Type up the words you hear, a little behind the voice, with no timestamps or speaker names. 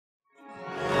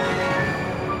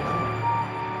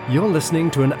You're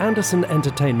listening to an Anderson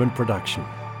Entertainment production.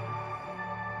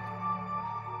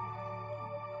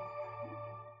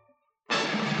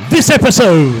 This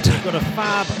episode! We've got a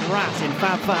fab rat in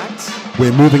Fab Facts.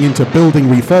 We're moving into building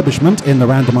refurbishment in the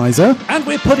randomizer. And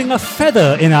we're putting a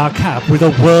feather in our cap with a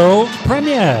world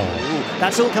premiere. Ooh,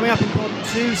 that's all coming up in pod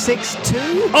 262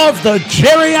 of the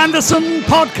Jerry Anderson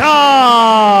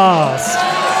Podcast!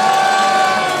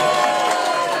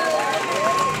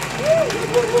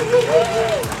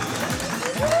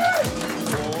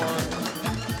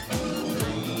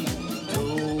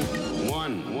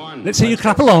 Let's hear you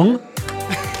clap along.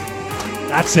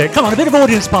 That's it. Come on, a bit of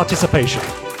audience participation.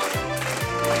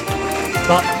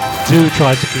 But do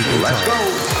try to keep it Let's time. go.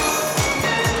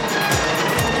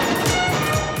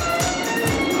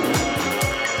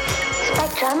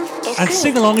 And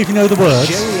sing along if you know the words.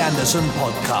 Jerry Anderson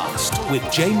Podcast with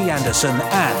Jamie Anderson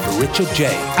and Richard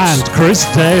James. And Chris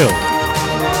Dale.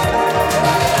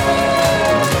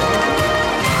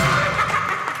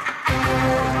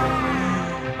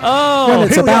 Oh, Well,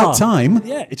 it's here we about are. time.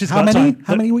 Yeah, it is How about many? time.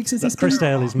 How many weeks is this? Chris been?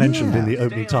 Dale is mentioned in Yeah. the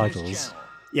opening titles.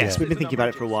 Yes, Yeah. we've been thinking about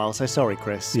it for a while, so sorry,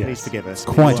 Chris. Yes. Please forgive us.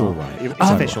 Quite You all are- right. It's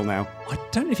Oh. official now. I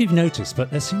don't know if you've noticed, but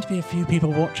there seem to be a few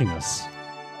people watching us.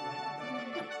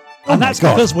 Oh And my that's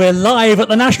God. because we're live at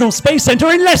the National Space Centre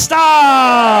in Leicester!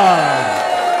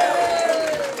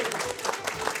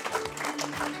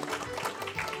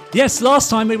 Yes, last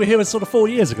time we were here was sort of 4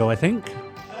 years ago, I think.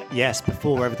 Yes,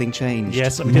 before everything changed.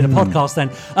 Yes, we did a podcast then.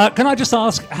 Can I just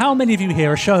ask, how many of you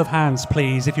here, a show of hands,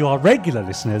 please, if you are regular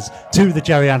listeners to the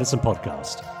Jerry Anderson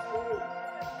Podcast?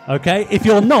 Okay, if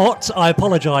you're not, I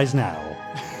apologise now.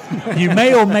 You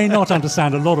may or may not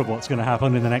understand a lot of what's going to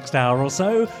happen in the next hour or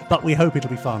so, but we hope it'll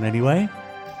be fun anyway.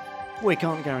 We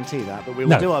can't guarantee that, but we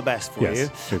will No. do our best for Yes,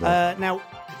 we you. will. Now,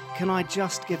 can I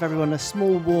just give everyone a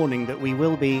small warning that we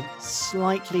will be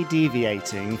slightly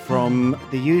deviating from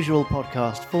the usual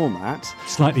podcast format.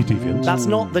 Slightly deviant. That's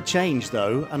not the change,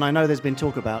 though, and I know there's been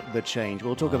talk about the change.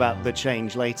 We'll talk about the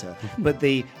change later. But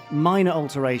the minor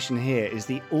alteration here is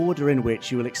the order in which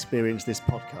you will experience this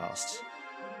podcast.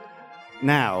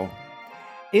 Now,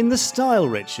 in the style,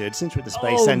 Richard, since we're at the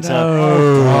Space Centre,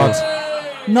 No.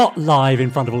 Not live in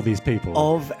front of all these people.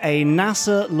 of a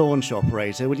NASA launch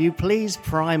operator, will you please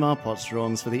prime our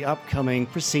podstrons for the upcoming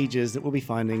procedures that we'll be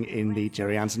finding in the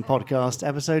Jerry Anderson Podcast,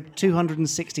 episode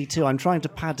 262. I'm trying to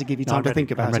pad to give you No, time I'm to ready. think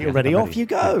about I'm it. ready. You're ready? I'm Off ready. you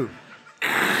go.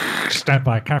 Stand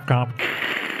by, Capcom.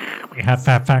 We have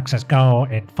Fab Facts as go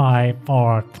in 5,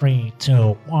 4, 3, 2,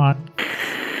 1.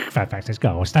 Fab Facts is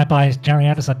go. Stand by, Jerry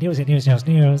Anderson. News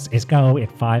is go in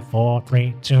 5, 4,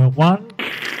 3, 2, 1.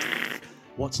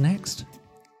 What's next?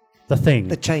 The thing.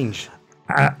 The change.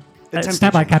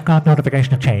 Stand by, Capcom.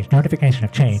 Notification of change. Notification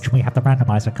of change. We have the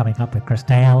randomizer coming up with Chris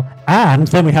Dale. And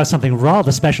then we have something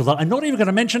rather special that I'm not even going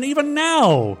to mention even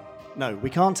now. No, we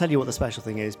can't tell you what the special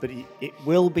thing is, but it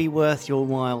will be worth your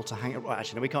while to hang. Well,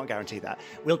 actually, no, we can't guarantee that.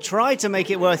 We'll try to make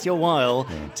it worth your while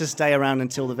to stay around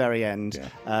until the very end.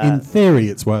 In theory,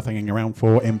 it's worth hanging around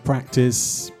for. In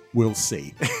practice, we'll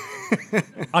see.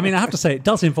 I mean, I have to say, it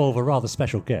does involve a rather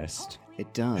special guest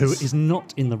It does. who is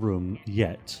not in the room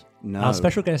yet. No. Our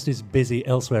special guest is busy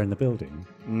elsewhere in the building,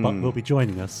 but will be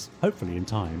joining us, hopefully in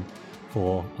time,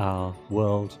 for our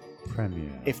world premiere.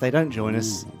 If they don't join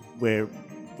us, we're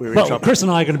in Well, trouble. Chris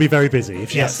and I are going to be very busy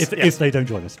if Yes. they don't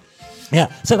join us. Yeah,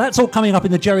 so that's all coming up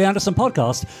in the Jerry Anderson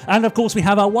Podcast. And of course, we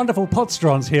have our wonderful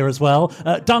podstrons here as well.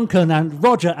 Duncan and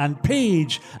Roger and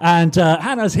Peach and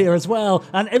Hannah's here as well.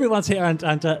 And everyone's here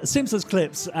and Simpsons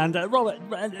Clips and Robert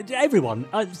and everyone.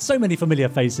 So many familiar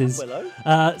faces.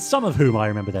 Willow. Some of whom I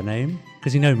remember their name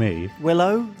because you know me.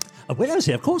 Willow. Willow's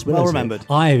here, of course. Willow's Well here. remembered.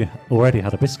 I already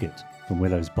had a biscuit from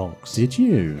Willow's box. Did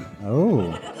you?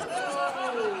 Oh.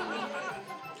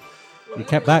 You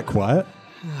kept that quiet.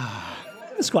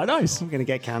 It's quite nice. I'm going to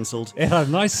get cancelled. It had a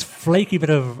nice flaky bit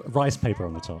of rice paper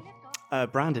on the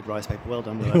top. Branded rice paper. Well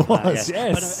done. It Willow, for that, was,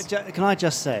 yes. But, can I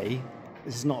just say,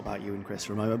 this is not about you and Chris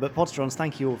for a moment, but Podstrons,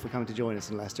 thank you all for coming to join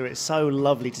us in Leicester. It's so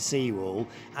lovely to see you all,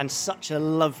 and such a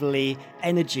lovely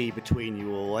energy between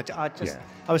you all.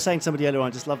 I was saying to somebody earlier on, I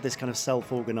just love this kind of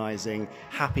self-organising,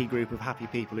 happy group of happy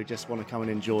people who just want to come and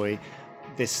enjoy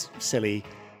this silly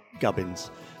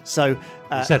gubbins. So,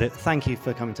 said it. Thank you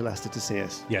for coming to Leicester to see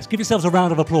us. Yes, give yourselves a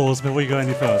round of applause before you go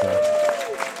any further.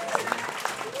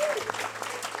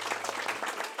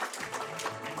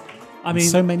 I mean,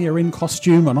 So many are in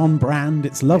costume and on brand.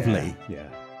 It's lovely. yeah.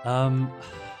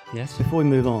 Yes. Before we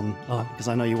move on, Oh. because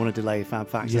I know you want to delay Fab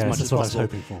Facts Yes, as much that's as what I was possible,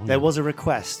 hoping for, yeah. there was a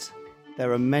request.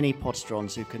 There are many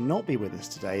Podstrons who cannot be with us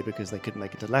today because they couldn't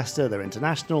make it to Leicester. They're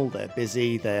international, they're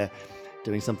busy, they're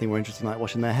doing something more interesting like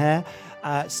washing their hair.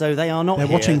 So they are not They're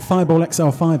here. watching Fireball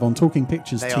XL5 on Talking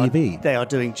Pictures TV. They are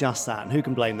doing just that, and who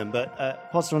can blame them?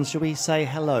 But Podsterons, shall we say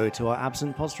hello to our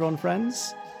absent Podsteron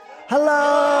friends?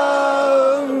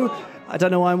 Hello! I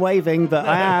don't know why I'm waving, but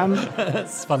I am.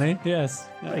 That's funny, yes.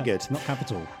 Very good. Not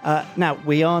capital. Now,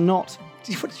 we are not...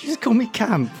 What did you just call me,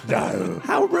 camp? No.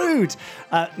 How rude.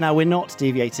 Now, we're not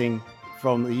deviating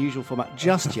from the usual format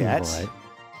just yet. Right.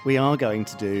 We are going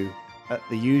to do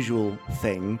the usual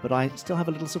thing, but I still have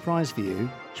a little surprise for you.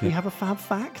 Should we have a fab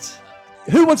fact?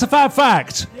 Who wants a fab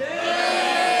fact?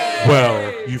 Yeah!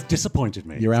 Well, you've disappointed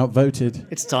me. You're outvoted.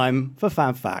 It's time for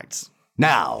fab facts.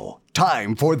 Now,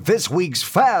 time for this week's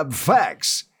Fab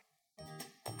Facts.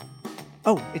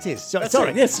 Oh, it is. That's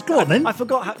Sorry. it. Yes, go on then. I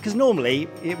forgot how, because normally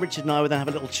Richard and I would then have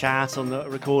a little chat on the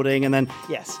recording, and then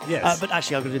yes. But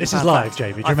actually, I'm going to do This the is fab live, fact.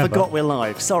 Jamie. Do you I remember? forgot we're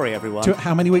live. Sorry, everyone.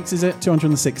 How many weeks is it?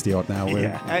 260 odd now.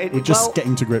 We're just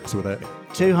getting to grips with it.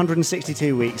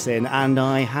 262 weeks in, and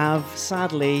I have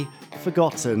sadly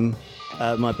forgotten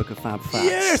my book of fab facts.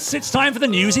 Yes, it's time for the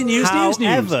news.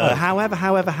 However,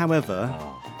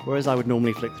 whereas I would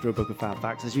normally flick through a book of fab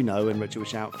facts, as you know, and Richard would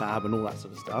shout fab and all that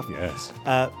sort of stuff. Yes.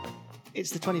 It's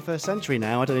the 21st century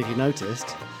now. I don't know if you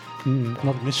noticed.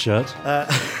 Not in this shirt. No,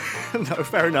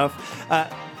 fair enough.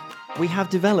 We have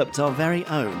developed our very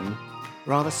own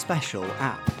rather special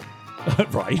app.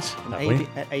 Right. An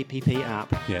APP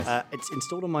app. Yes. It's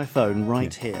installed on my phone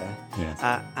right here. Yes.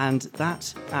 And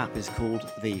that app is called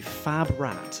the Fab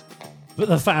Rat. But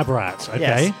the Fab Rat, okay.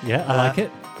 Yes. Yeah, I like it.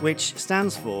 Which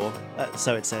stands for,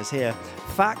 so it says here,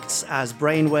 facts as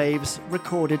brainwaves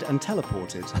recorded and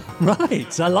teleported.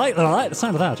 Right. I like the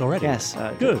sound of that already. Yes.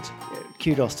 Good.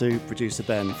 Kudos to producer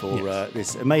Ben for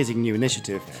this amazing new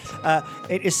initiative.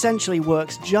 It essentially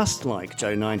works just like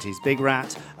Joe 90's Big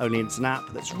Rat, only it's an app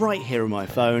that's right here on my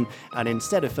phone, and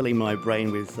instead of filling my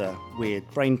brain with weird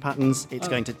brain patterns, it's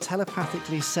going to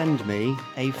telepathically send me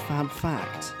a fab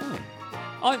fact.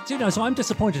 So I'm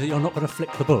disappointed that you're not going to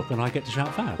flick the book and I get to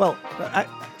shout fab. Well, I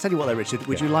tell you what though, Richard,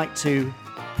 would you like to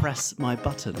press my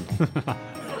button?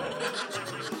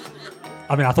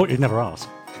 I mean, I thought you'd never ask.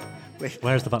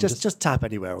 Where's the button? Just tap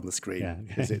anywhere on the screen. Yeah.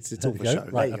 Because it's all for There you show.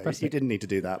 go. Right, There I you go. pressed You it. didn't need to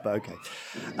do that, but okay.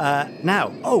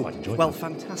 enjoyed that.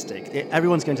 Fantastic.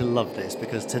 Everyone's going to love this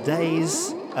because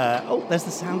today's... there's the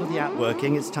sound of the app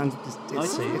working. It's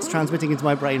transmitting into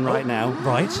my brain right now.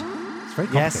 Right. It's very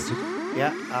complicated.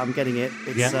 Yeah, I'm getting it.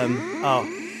 It's yes,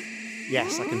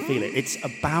 I can feel it. It's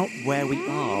about where we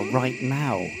are right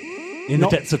now. In the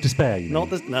depths of despair, you mean?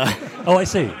 No. Oh, I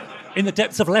see. In the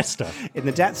depths of Leicester. In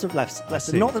the depths of Leicester.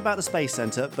 see. Not about the Space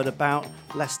Centre, but about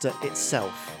Leicester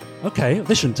itself. Okay,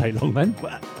 this shouldn't take long then.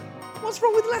 What's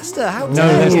wrong with Leicester? How No,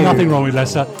 dare there's you? nothing wrong with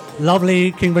Leicester.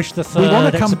 Lovely King Richard III. We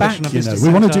want to come back, exhibition of you know. Visitor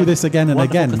We want to Centre, do this again and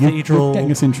wonderful again. Cathedral, You're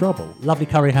getting us in trouble. lovely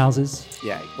curry houses.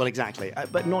 Yeah, well, exactly.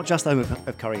 But not just the home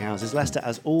of curry houses. Leicester,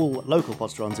 as all local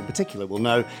Podsterons in particular will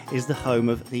know, is the home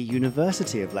of the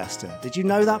University of Leicester. Did you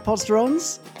know that,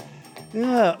 Podsterons?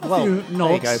 Yeah, well, few there you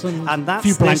nods go. and that's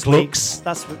few blank this looks. week's.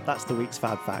 That's the week's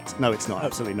fab fact. No, it's not.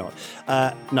 Absolutely not.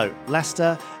 No,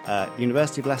 Leicester,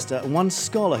 University of Leicester, and one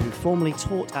scholar who formerly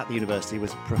taught at the university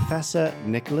was Professor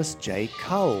Nicholas J.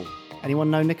 Cole. Anyone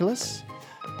know Nicholas?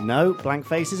 No, blank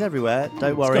faces everywhere.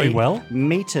 Don't worry. going well.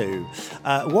 Me too.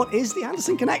 What is the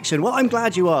Anderson connection? Well, I'm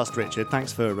glad you asked, Richard.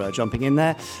 Thanks for jumping in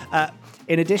there.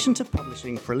 In addition to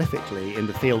publishing prolifically in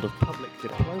the field of public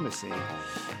diplomacy,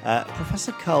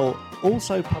 Professor Cole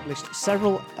also published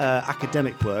several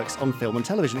academic works on film and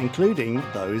television, including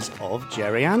those of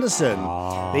Jerry Anderson.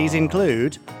 These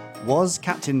include Was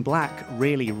Captain Black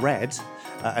Really Red?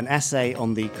 An essay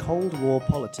on the Cold War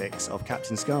politics of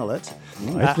Captain Scarlet.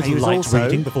 Little light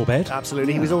reading before bed.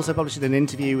 Absolutely. He was also publishing an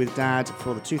interview with Dad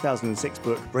for the 2006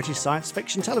 book British Science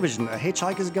Fiction Television, A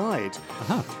Hitchhiker's Guide.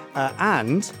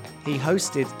 And he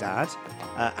hosted Dad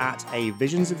at a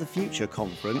Visions of the Future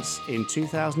conference in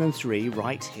 2003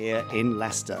 right here in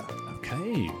Leicester.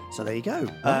 Okay. So there you go.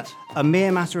 A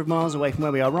mere matter of miles away from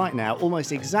where we are right now,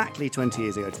 almost exactly 20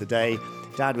 years ago to the day,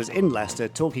 Dad was in Leicester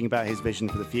talking about his vision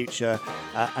for the future,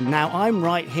 and now I'm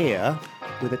right here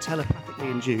with a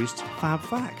telepathically induced fab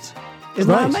fact.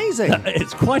 Isn't that amazing?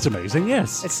 It's quite amazing,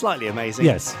 yes. It's slightly amazing.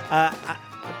 Yes.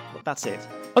 That's it.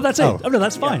 Oh, that's it. Oh. Oh, no,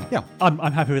 that's fine. Yeah. I'm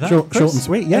happy with that. Short Chris, and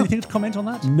sweet, yeah. Anything to comment on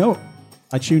that? No,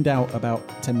 I tuned out about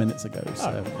 10 minutes ago.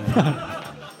 So,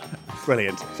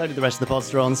 Brilliant. So did the rest of the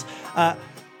Podsterons.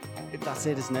 That's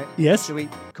it, isn't it? Yes. Shall we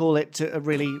call it to a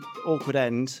really awkward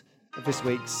end of this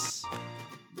week's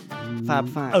Fab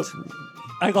Fact?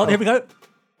 Hang on, here we go.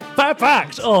 Fab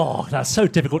fact! Oh, that's so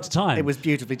difficult to time. It was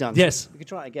beautifully done. Yes. We could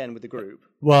try it again with the group.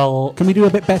 Well, Can we do a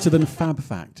bit better than Fab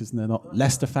Fact? Isn't there not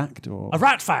Leicester Fact or a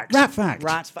rat fact. Rat Fact?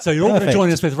 So you're all going to Perfect.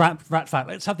 join us with rat fact.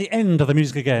 Let's have the end of the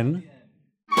music again.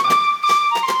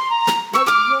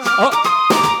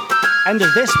 End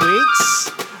of this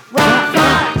week's Rat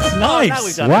fact! Nice. Now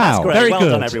we've done it. Wow. That's great. Very well good.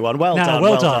 done, everyone. Well Now, done.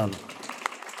 well done.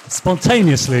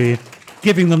 Spontaneously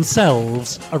giving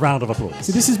themselves a round of applause.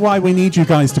 See, this is why we need you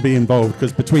guys to be involved,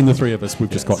 because between the three of us,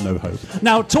 we've just got no hope.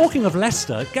 Now, talking of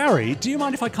Leicester, Gary, do you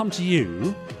mind if I come to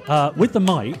you with the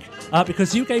mic?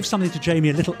 Because you gave something to Jamie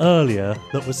a little earlier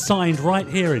that was signed right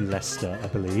here in Leicester, I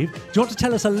believe. Do you want to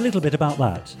tell us a little bit about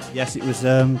that? Yes, it was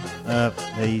the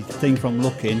thing from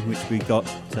Looking, which we got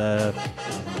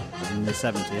in the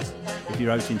 70s. If you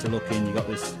wrote into Looking, you got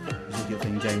this particular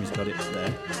thing. Jamie's got it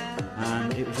there.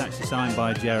 And it was actually signed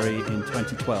by Jerry in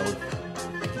 2012.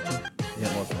 Yeah,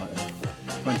 it was right there.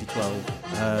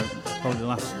 2012. Probably the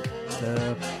last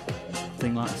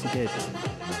thing like this he did.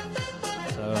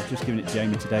 So I've just given it to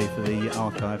Jamie today for the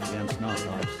archive, for the Anderson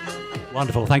Archives.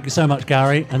 Wonderful. Thank you so much,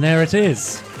 Gary. And there it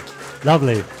is.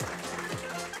 Lovely.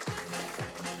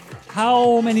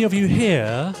 How many of you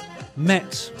here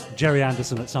met Jerry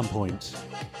Anderson at some point?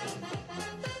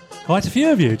 Quite a few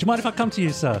of you. Do you mind if I come to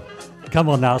you, sir? Come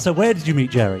on now. So where did you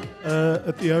meet Jerry?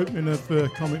 At the opening of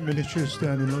Comic Miniatures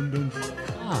down in London.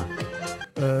 Ah.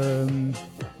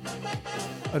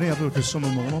 I think I had a look at some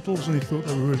of my models and he thought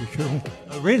they were really cool.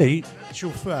 Oh, really?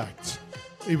 Actual fact,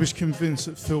 he was convinced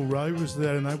that Phil Ray was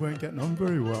there and they weren't getting on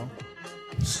very well.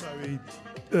 So he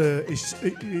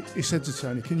said to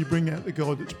Tony, "Can you bring out the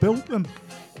guy that's built them?"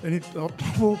 And he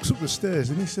walks up the stairs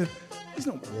and he said, "He's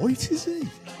not white, is he?"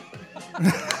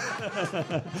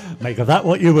 Make of that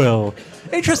what you will.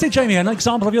 Interesting, Jamie, an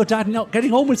example of your dad not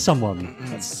getting on with someone.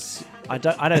 I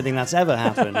don't think that's ever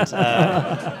happened.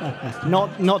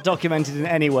 Not documented in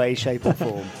any way, shape or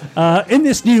form. In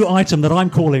this new item that I'm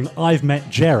calling I've Met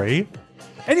Jerry,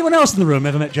 anyone else in the room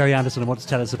ever met Jerry Anderson and want to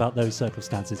tell us about those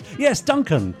circumstances? Yes,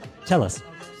 Duncan, tell us.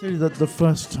 See, the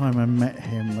first time I met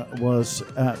him was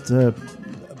at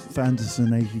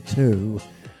Anderson 82.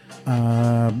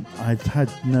 I'd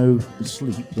had no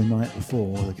sleep the night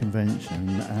before the convention,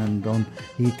 and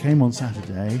he came on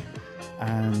Saturday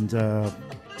and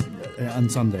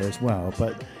Sunday as well.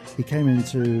 But he came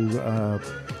into the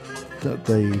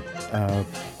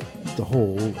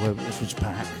hall which was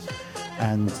packed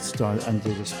and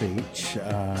did a speech,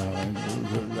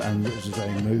 and it was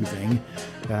very moving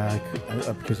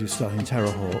because he was starting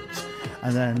Terrorhawks,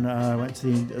 and then went to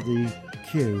the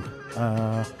queue.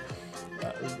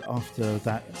 After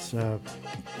that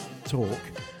talk,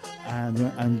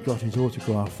 and got his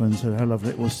autograph and said how lovely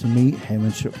it was to meet him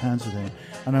and shook hands with him.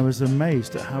 And I was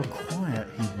amazed at how quiet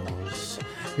he was.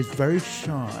 He's very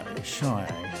shy.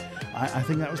 I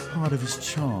think that was part of his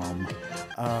charm.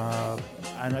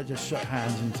 And I just shook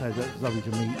hands and said, "It's lovely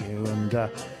to meet you." And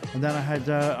then I had,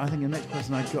 I think the next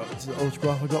person I got, the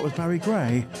autograph I got was Barry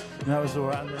Gray. And that was all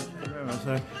right.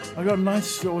 So I got a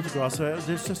nice autograph. So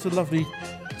it's just a lovely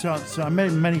chance. So I met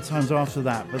him many times after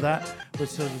that, but that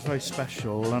was very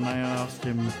special. And I asked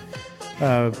him,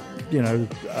 a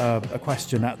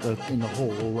question in the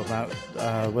hall about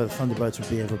whether Thunderbirds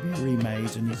would ever be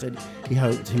remade, and he said he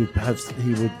hoped he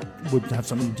would have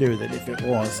something to do with it if it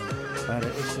was. And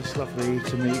it was just lovely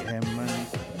to meet him.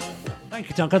 Thank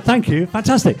you, Duncan. Thank you.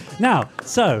 Fantastic. Now,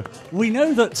 so we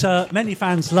know that many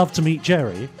fans love to meet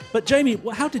Jerry, but Jamie,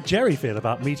 how did Jerry feel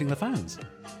about meeting the fans?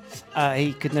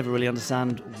 He could never really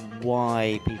understand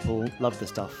why people love the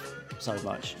stuff so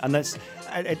much, and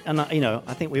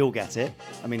I think we all get it.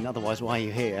 I mean, otherwise, why are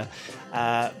you here?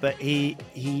 But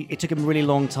it took him a really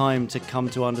long time to come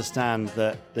to understand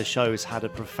that the shows had a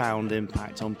profound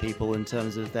impact on people in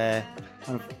terms of their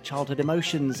kind of childhood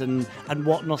emotions and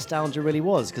what nostalgia really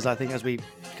was. Because I think, as we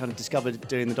kind of discovered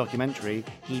doing the documentary,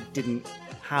 he didn't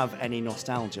have any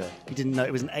nostalgia. He didn't know,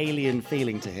 it was an alien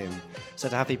feeling to him. So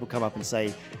to have people come up and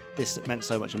say, "This meant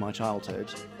so much in my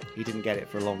childhood," he didn't get it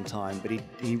for a long time, but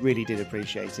he really did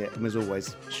appreciate it and was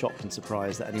always shocked and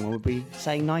surprised that anyone would be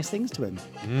saying nice things to him.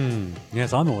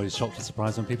 Yes, I'm always shocked and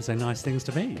surprised when people say nice things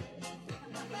to me.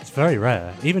 It's very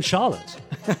rare. Even Charlotte.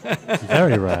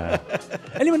 Very rare.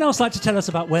 Anyone else like to tell us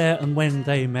about where and when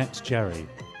they met Jerry?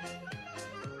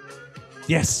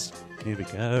 Yes, here we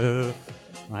go.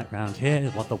 Right round here,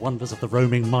 what the wonders of the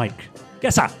roaming mic.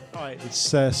 Yes, sir. Hi,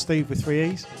 it's Steve with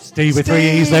 3 E's. Steve with 3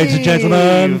 E's, ladies and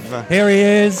gentlemen. Here he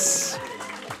is.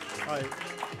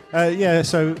 Hi.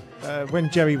 So when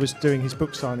Jerry was doing his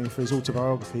book signing for his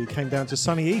autobiography, he came down to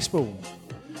sunny Eastbourne.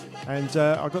 And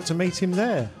I got to meet him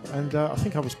there. And I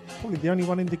think I was probably the only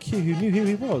one in the queue who knew who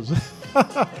he was.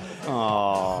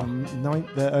 Oh,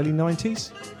 the early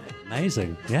 90s.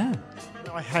 Amazing, yeah.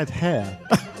 I had hair.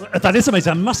 That is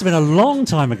amazing. That must have been a long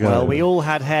time ago. well, we all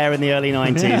had hair in the early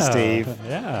 90s, Yeah, Steve.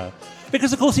 Yeah.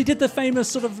 Because, of course, he did the famous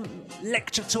sort of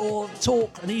lecture tour,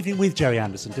 talk, an evening with Jerry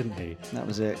Anderson, didn't he? That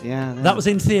was it, yeah. That was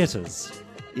in theatres.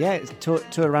 Yeah, it's tour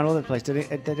around all over the place.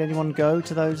 Did anyone go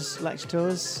to those lecture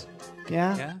tours?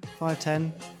 Yeah? Yeah. 5,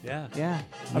 10? Yeah. Yeah.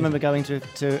 I remember going to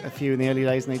a few in the early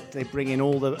days, and they bring in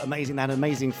all the that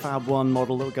amazing Fab 1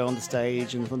 model that would go on the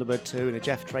stage, and Thunderbird 2, and a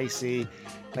Jeff Tracy,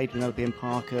 Lady Penelope and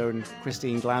Parker, and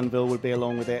Christine Glanville would be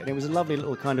along with it. And it was a lovely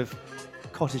little kind of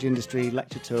cottage industry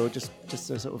lecture tour, just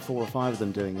a sort of 4 or 5 of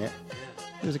them doing it.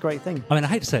 It was a great thing. I mean, I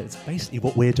hate to say it, it's basically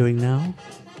what we're doing now.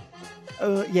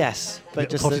 Yes, but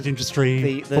Little just cottage industry,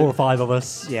 the 4 or 5 of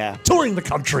us, yeah, touring the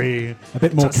country, A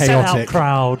bit more sell out chaotic.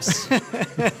 crowds,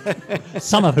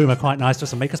 some of whom are quite nice to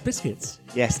us and make us biscuits.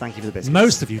 Yes, thank you for the biscuits.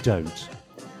 Most of you don't.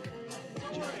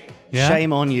 Yeah?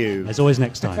 Shame on you. There's always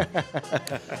next time.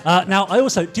 Now, I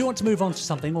also, do you want to move on to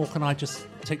something, or can I just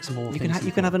take some more You things?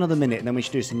 can have another minute, and then we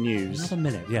should do some news. Another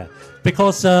minute, yeah.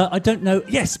 Because I don't know.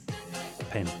 Yes,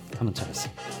 Pam, come and tell us.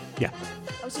 Yeah.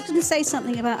 I was just going to say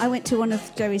something about, I went to one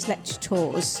of Jerry's lecture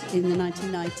tours in the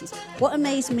 1990s. What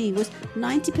amazed me was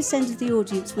 90% of the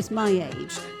audience was my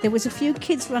age. There was a few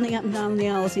kids running up and down the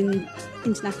aisles in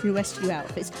international rescue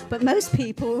outfits, but most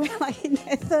people were like in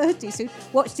their 30s who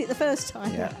watched it the first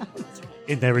time around.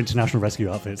 In their international rescue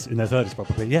outfits, in their 30s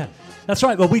probably, yeah. That's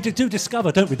right. Well, we do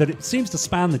discover, don't we, that it seems to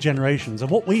span the generations.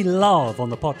 And what we love on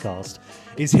the podcast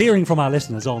is hearing from our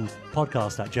listeners on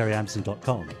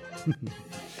podcast@jerryanderson.com.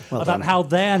 Well about done. how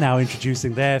they're now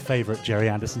introducing their favourite Jerry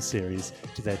Anderson series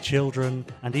to their children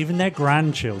and even their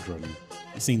grandchildren.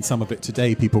 I've seen some of it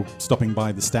today, people stopping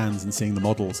by the stands and seeing the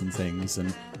models and things.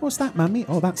 And what's that, Mummy?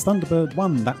 Oh, that's Thunderbird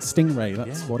 1, that's Stingray,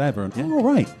 that's whatever. And, oh, all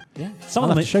right. Yeah, I'll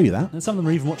have to show you that. And some of them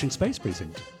are even watching Space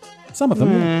Precinct. Some of them,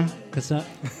 yeah. Because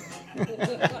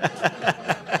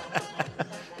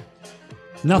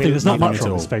there's not much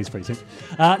wrong with Space Precinct.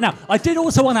 Now, I did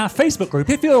also on our Facebook group.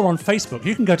 If you're on Facebook,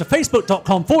 you can go to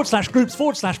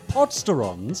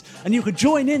facebook.com/groups/podsterons, and you can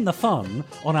join in the fun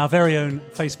on our very own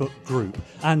Facebook group.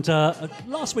 And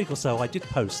last week or so, I did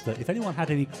post that if anyone had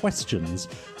any questions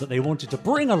that they wanted to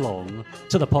bring along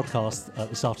to the podcast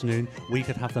this afternoon, we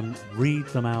could have them read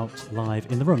them out live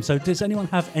in the room. So does anyone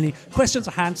have any questions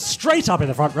at hand? Straight up in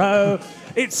the front row.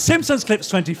 It's Simpsons Clips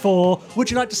 24.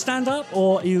 Would you like to stand up,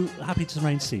 or are you happy to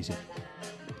remain seated?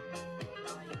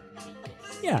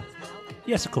 Yeah.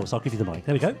 Yes, of course. I'll give you the mic.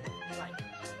 There we go.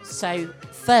 So,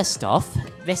 first off,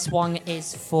 this one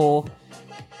is for...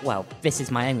 Well, this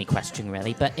is my only question,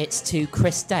 really, but it's to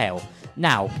Chris Dale.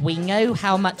 Now, we know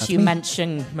how much you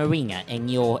mention Marina in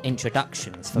your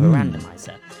introductions for the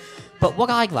randomizer. But what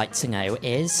I'd like to know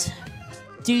is...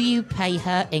 Do you pay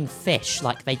her in fish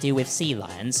like they do with sea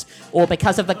lions, or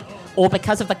because of the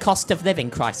cost of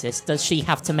living crisis, does she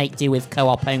have to make do with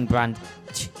Co-op own brand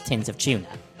tins of tuna?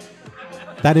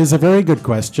 That is a very good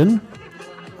question.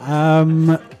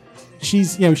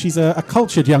 She's a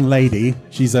cultured young lady.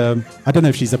 She's I don't know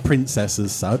if she's a princess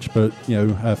as such, but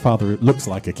her father looks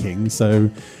like a king,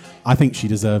 so I think she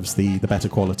deserves the better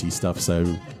quality stuff. So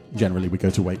generally, we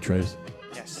go to Waitrose.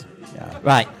 Yes. Yeah.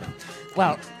 Right.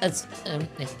 Well, can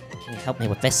you help me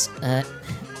with this? There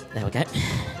we go.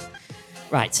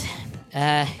 Right.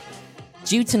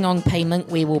 Due to non-payment,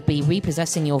 we will be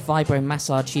repossessing your vibro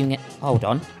massage unit. Hold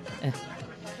on.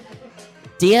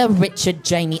 Dear Richard,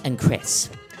 Jamie, and Chris.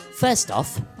 First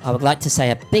off, I would like to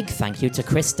say a big thank you to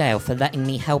Chris Dale for letting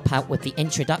me help out with the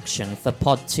introduction for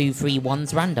Pod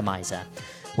 231's randomizer,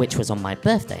 which was on my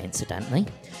birthday, incidentally.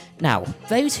 Now,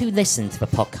 those who listen to the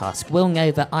podcast will know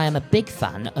that I am a big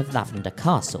fan of Lavender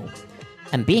Castle.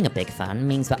 And being a big fan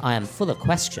means that I am full of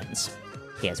questions.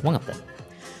 Here's one of them.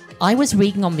 I was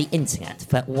reading on the internet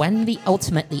that when the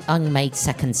ultimately unmade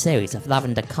second series of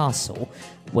Lavender Castle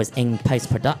was in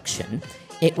post-production,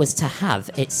 it was to have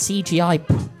its CGI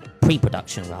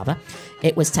pre-production rather,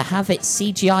 it was to have its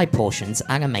CGI portions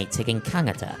animated in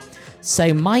Canada.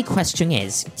 So my question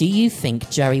is, do you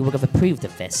think Jerry would have approved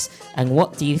of this? And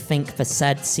what do you think the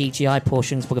said CGI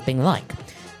portions would have been like?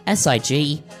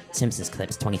 SIG, Simpsons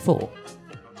Clips 24.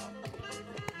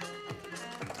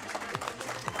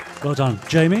 Well done.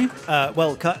 Jamie?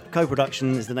 Well,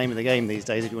 co-production is the name of the game these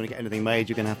days. If you want to get anything made,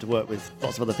 you're going to have to work with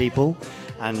lots of other people.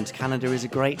 And Canada is a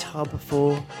great hub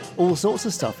for all sorts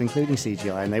of stuff, including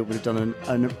CGI. And they would have done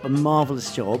a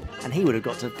marvellous job. And he would have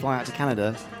got to fly out to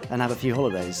Canada and have a few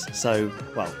holidays. So,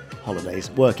 well,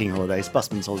 holidays, working holidays,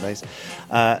 busman's holidays.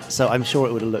 So I'm sure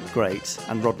it would have looked great.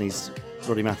 And Rodney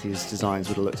Matthews' designs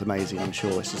would have looked amazing, I'm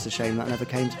sure. It's just a shame that never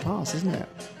came to pass, isn't it?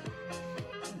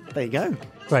 There you go.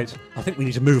 Great. I think we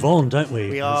need to move on, don't we?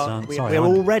 We are. Sorry, We're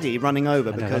I'm- already running over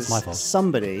I know, because that's my fault.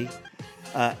 somebody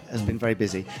has been very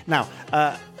busy. Now,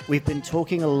 we've been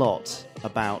talking a lot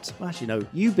about. Well, actually, no.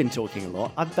 You've been talking a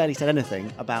lot. I've barely said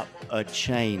anything about a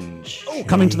change.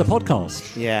 Coming to the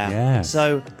podcast. Yeah. Yes.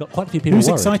 So got quite a few people Who's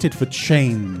worried. excited for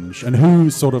change, and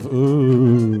who's sort of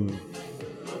ooh?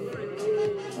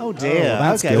 Oh dear. Oh,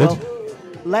 that's okay. good. Well,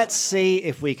 let's see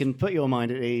if we can put your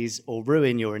mind at ease or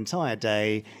ruin your entire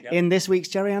day in this week's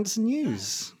Jerry Anderson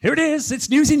News. Here it is. It's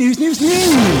newsy news, news, news.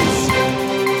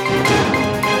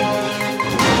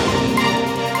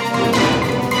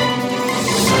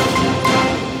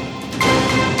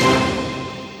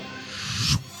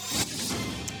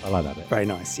 I like that bit. Very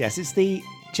nice. Yes, it's the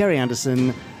Jerry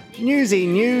Anderson Newsy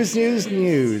News, News,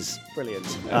 News. Brilliant.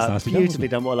 That's nicely done, Beautifully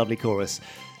done. What a lovely chorus.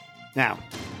 Now,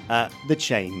 the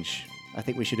change. I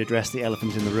think we should address the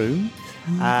elephant in the room.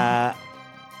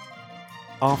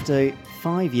 After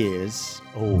 5 years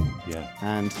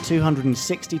and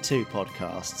 262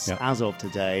 podcasts as of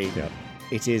today,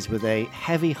 it is with a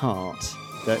heavy heart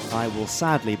that I will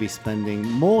sadly be spending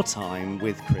more time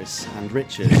with Chris and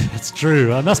Richard. That's true.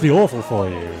 That must be awful for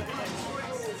you.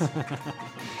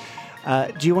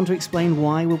 Do you want to explain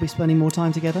why we'll be spending more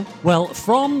time together? Well,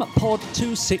 from pod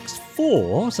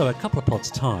 264, so a couple of pods'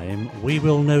 time, we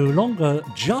will no longer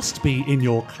just be in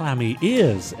your clammy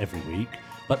ears every week,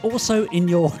 but also in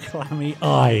your clammy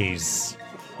eyes,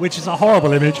 which is a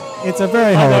horrible image. It's a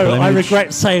very horrible I image.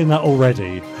 regret saying that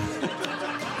already.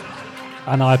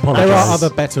 And I apologise. There are other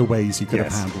better ways you could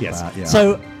have handled that. Yeah.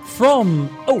 So from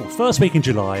first week in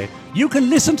July, you can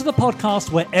listen to the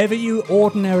podcast wherever you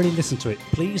ordinarily listen to it.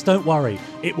 Please don't worry.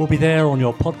 It will be there on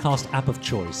your podcast app of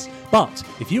choice. But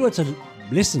if you were to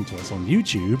listen to us on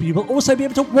YouTube, you will also be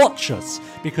able to watch us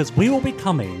because we will be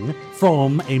coming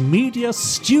from a media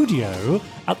studio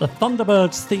at the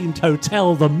Thunderbirds themed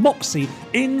hotel, the Moxie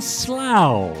in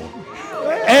Slough,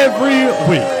 every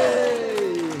week.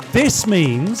 This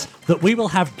means that we will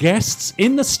have guests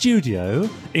in the studio,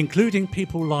 including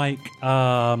people like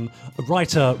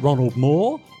writer Ronald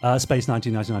Moore, Space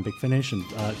 1999 Big Finish, and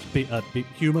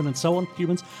Human and so on,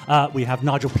 Humans. We have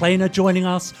Nigel Planer joining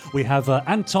us. We have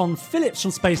Anton Phillips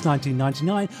from Space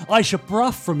 1999, Aisha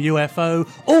Bruff from UFO,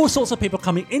 all sorts of people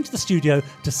coming into the studio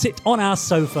to sit on our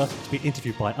sofa to be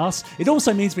interviewed by us. It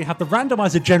also means we have the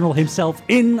randomizer general himself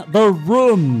in the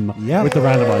room with the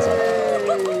randomizer.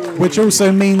 Which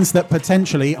also means that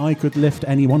potentially I could lift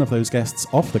any one of those guests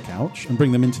off the couch and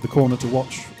bring them into the corner to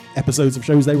watch episodes of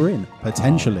shows they were in.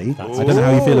 Potentially. I don't know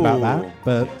how you feel about that,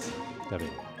 but...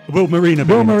 Will Marina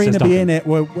be in it?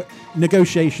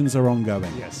 Negotiations are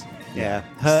ongoing. Yes. Yeah,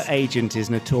 her agent is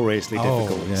notoriously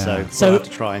difficult, so we'll have to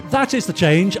try. That is the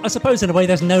change. I suppose in a way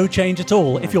there's no change at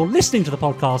all. If you're listening to the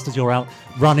podcast as you're out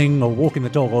running or walking the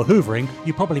dog or hoovering,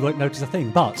 you probably won't notice a thing.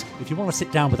 But if you want to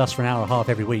sit down with us for an hour and a half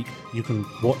every week, you can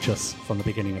watch us from the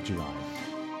beginning of July.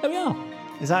 There we are.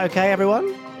 Is that okay,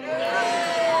 everyone?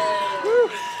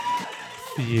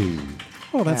 Phew.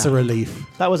 Oh, that's a relief.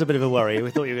 That was a bit of a worry.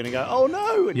 We thought you were going to go, oh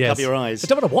no, and cover your eyes. I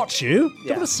don't want to watch you. I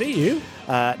don't want to see you.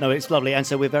 No, it's lovely. And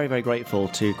so we're very, very grateful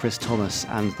to Chris Thomas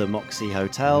and the Moxie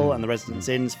Hotel and the Residence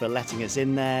Inns for letting us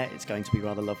in there. It's going to be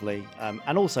rather lovely.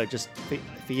 And also, just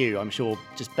for you, I'm sure,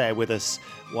 just bear with us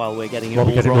while we're getting it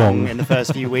all wrong in the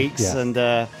first few weeks. Yeah. And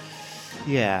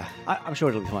I'm sure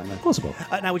it'll be fine, though. Of course it will.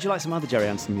 Now, would you like some other Jerry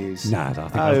Anderson news? Nah, I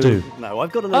think I'll do. No,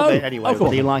 I've got a little bit anyway, go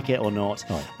whether you on. like it or not.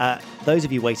 Those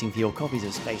of you waiting for your copies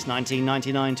of Space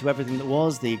 1999 to Everything That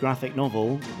Was, the graphic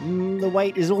novel, the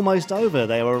wait is almost over.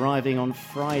 They are arriving on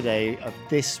Friday of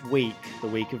this week, the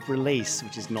week of release,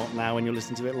 which is not now when you're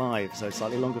listening to it live, so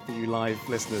slightly longer for you live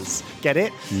listeners. Get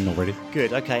it? Not really.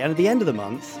 Good, okay. And at the end of the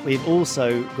month, we've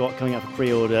also got coming up for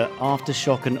pre-order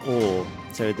Aftershock and Awe.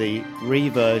 So the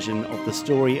reversion of the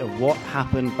story of what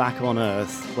happened back on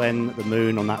Earth when the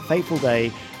moon on that fateful day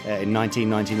in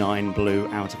 1999 blew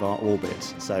out of our orbit.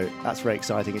 So that's very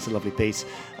exciting. It's a lovely piece.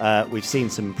 We've seen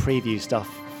some preview stuff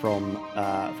from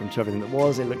To Everything That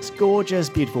Was. It looks gorgeous,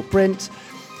 beautiful print.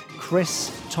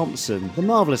 Chris Thompson, the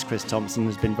marvellous Chris Thompson,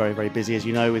 has been very, very busy, as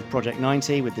you know, with Project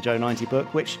 90, with the Joe 90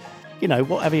 book, which, you know,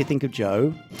 whatever you think of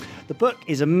Joe, the book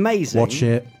is amazing. Watch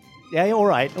it. Yeah, all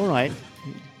right.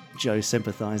 Joe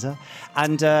sympathiser,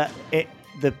 and the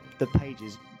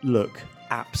pages look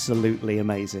absolutely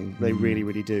amazing. They really,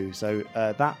 really do. So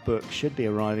that book should be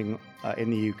arriving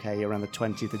in the UK around the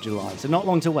 20th of July. So not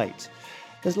long to wait.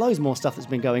 There's loads more stuff that's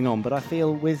been going on, but I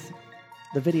feel with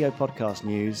the video podcast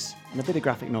news, and a bit of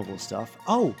graphic novel stuff.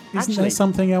 Oh, Isn't actually, there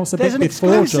something else a there's bit an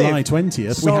before exclusive. July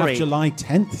 20th? Sorry. We have July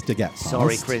 10th to get past.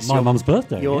 Sorry, Chris. My mum's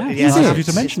birthday. You're- Yeah. yes, Nice it of you is.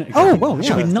 to mention it. Oh, well,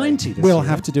 She'll be yeah. 90 this We'll year.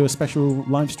 have to do a special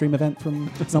live stream event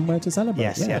from somewhere to celebrate.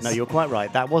 Yes, yeah, no, you're quite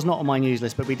right. That was not on my news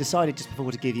list, but we decided just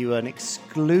before to give you an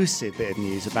exclusive bit of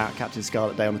news about Captain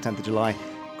Scarlet Day on the 10th of July.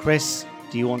 Chris,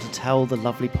 do you want to tell the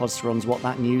lovely Podsterons what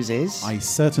that news is? I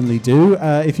certainly do.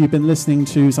 If you've been listening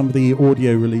to some of the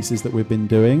audio releases that we've been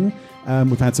doing,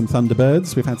 we've had some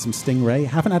Thunderbirds, we've had some Stingray,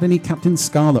 haven't had any Captain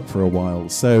Scarlet for a while.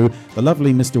 So the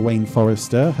lovely Mr. Wayne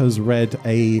Forrester has read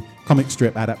a comic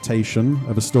strip adaptation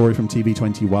of a story from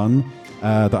TV21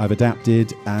 that I've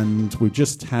adapted, and we've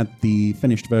just had the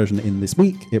finished version in this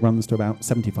week. It runs to about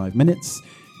 75 minutes.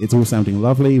 It's all sounding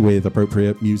lovely with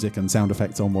appropriate music and sound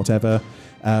effects on whatever.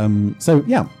 So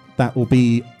yeah, that will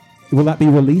be. Will that be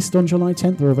released on July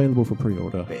 10th or available for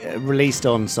pre-order? Released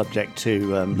on subject to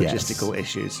logistical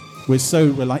issues. We're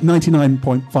like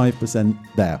 99.5%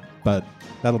 there, but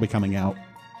that'll be coming out.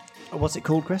 What's it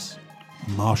called, Chris?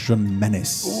 Martian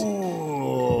Menace.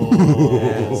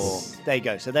 Yes. There you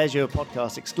go. So there's your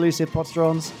podcast exclusive,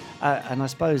 Podsterons. And I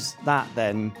suppose that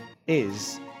then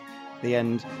is the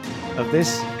end of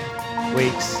this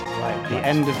week's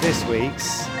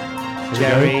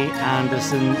Jerry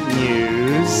Anderson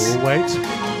News. Oh, wait.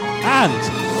 And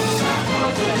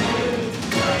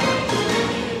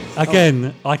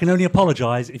again, I can only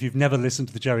apologise if you've never listened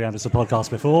to the Jerry Anderson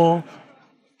podcast before.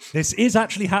 This is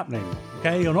actually happening,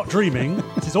 okay? You're not dreaming.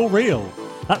 This is all real.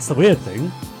 That's the weird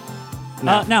thing.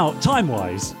 Now,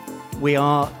 time-wise, we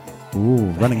are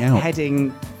running out.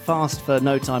 Heading fast for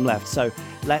no time left. So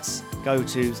let's go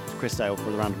to Chris Dale for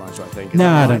the randomizer, I think.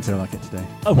 Nah, I don't feel like it today.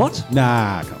 Oh, what?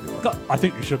 Nah, I can't be right. I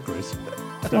think you should, Chris.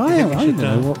 I don't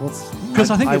know what's...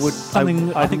 Because I think it's something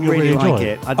that I think you'll really like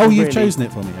enjoy. it. You've chosen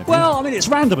it for me, have you? Well, I mean, it's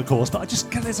random, of course, but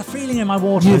there's a feeling in my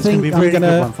water You it's going to think be a I'm really gonna,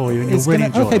 good one for you, and you'll really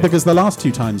enjoy okay, it. because the last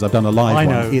two times I've done a live I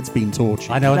know. one, it's been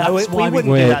tortured. I know, and No, that's we why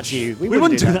wouldn't do that to you. We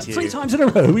wouldn't do that 3 times in a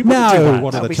row. We wouldn't do No, that.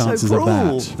 what are the That'd be so chances of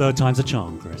cruel. that? Third time's a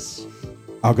charm, Chris.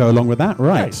 I'll go along with that.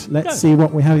 Right, Okay, let's go. see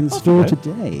what we have in Off store you go.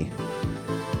 today.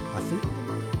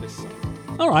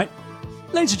 All right.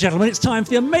 Ladies and gentlemen, it's time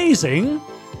for the amazing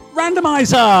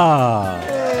randomizer.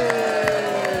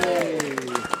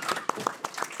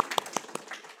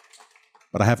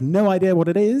 But I have no idea what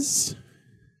it is.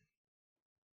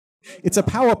 It's a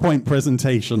PowerPoint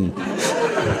presentation.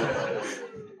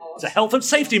 It's a health and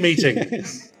safety meeting.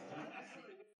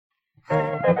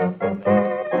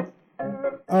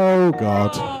 Oh,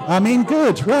 God. I mean,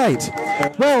 good, right.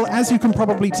 Well, as you can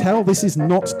probably tell, this is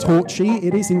not torchy.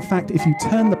 It is, in fact, if you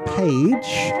turn the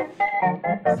page...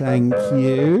 Thank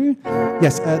you.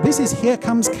 Yes, this is Here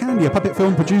Comes Candy, a puppet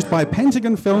film produced by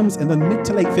Pentagon Films in the mid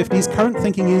to late 50s. Current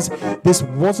thinking is this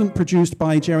wasn't produced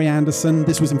by Jerry Anderson.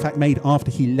 This was, in fact, made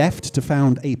after he left to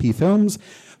found AP Films.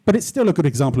 But it's still a good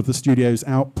example of the studio's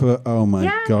output. Oh, my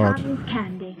God. Here comes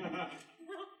Candy.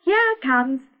 Here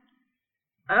comes...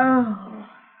 Oh.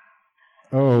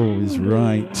 Oh, he's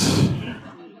right.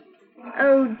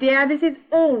 Oh, dear, this is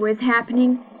always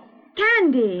happening.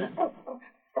 Candy.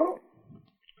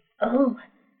 Oh,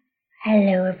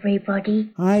 hello,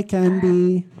 everybody. Hi,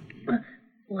 Candy.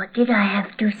 What did I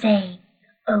have to say?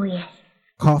 Oh, yes.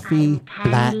 Coffee,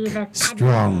 black, Candy the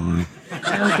strong.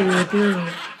 How do you do?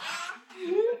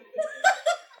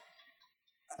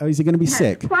 Oh, is he going to be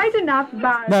sick? Quite enough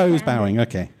bowing. No, he was bowing.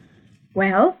 Okay.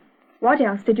 Well, what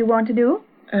else did you want to do?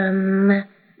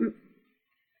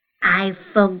 I've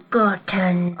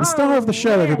forgotten. The star of the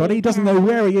show, everybody. He doesn't know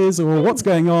where he is or what's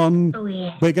going on. Oh,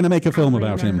 yes. We're going to make a film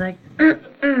about him.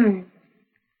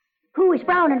 Who is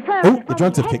brown and furry? Oh, the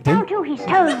drugs have kicked in. Down to his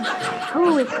toes.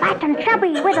 Who is fat and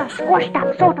chubby with a squashed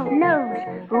up sort of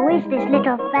nose? Who is this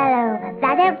little fellow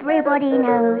that everybody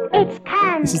knows? It's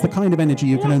Candy. This is the kind of energy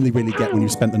you can only really get when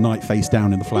you've spent the night face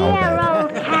down in the flower Dear bed.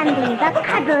 old Candy, the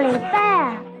cuddly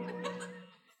bear.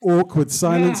 Awkward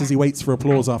silence as he waits for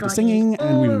applause after singing,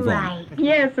 and we move on.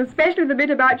 Yes, especially the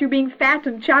bit about you being fat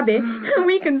and chubby.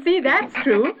 We can see that's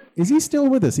true. Is he still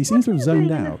with us? He seems to have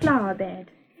zoned out. Flower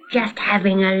bed. Just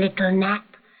having a little nap.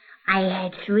 I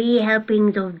had 3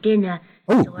 helpings of dinner.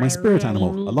 Oh, my spirit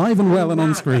animal, alive and well and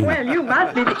on screen. Well, you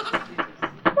must be...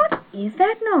 What is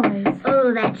that noise?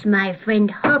 Oh, that's my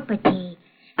friend Hoppity.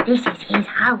 This is his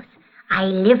house. I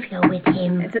live here with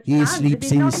him. He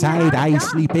sleeps inside, I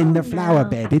sleep in the flower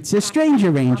bed. It's a strange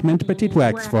arrangement, but it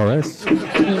works for us.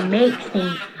 He makes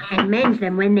things and mends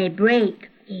them when they break.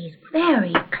 He's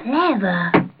very clever.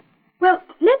 Well,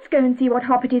 let's go and see what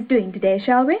Hoppity's doing today,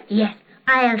 shall we? Yes,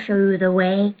 I'll show you the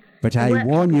way. But I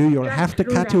warn you, you'll have to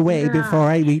cut away before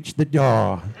I reach the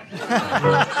door.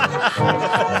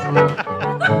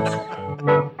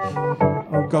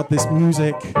 Oh, God, this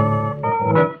music.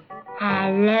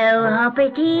 Hello,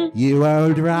 Hoppity. You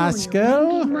old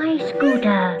rascal. My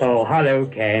scooter. Oh, hello,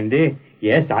 Candy.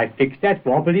 Yes, I fixed that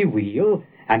wobbly wheel,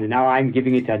 and now I'm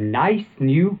giving it a nice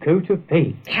new coat of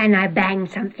paint. Can I bang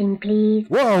something, please?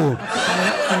 Whoa.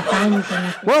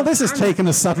 Well, this has taken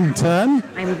a sudden turn.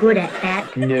 I'm good at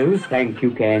that. No, thank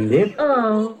you, Candy.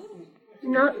 Oh,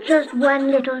 not just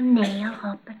one little nail,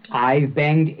 Hoppity. I've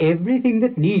banged everything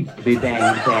that needs to be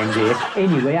banged, Candy.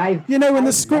 Anyway, You know, and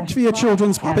the script for your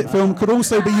children's puppet film could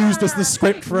also be used as the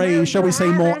script for a, shall we say,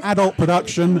 more adult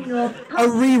production. A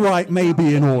rewrite may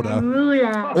be in order.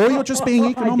 Or you're just being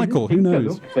economical, who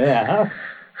knows?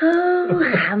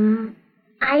 Oh,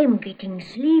 I'm getting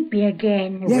sleepy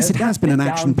again. Yes, it has been an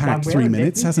action-packed 3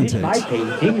 minutes, hasn't my it?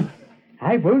 painting.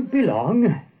 I won't be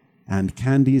long. And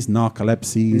Candy's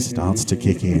narcolepsy starts to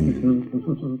kick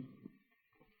in.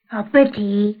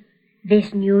 Hoppity,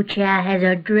 this new chair has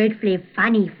a dreadfully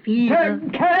funny feel.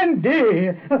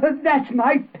 Candy! That's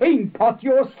my paint pot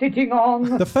you're sitting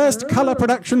on. The first colour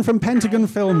production from Pentagon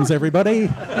Films, everybody.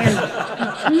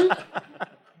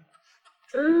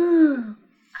 Ooh,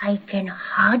 I can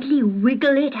hardly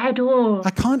wiggle it at all.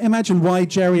 I can't imagine why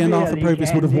Jerry and Arthur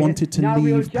Provis would have wanted to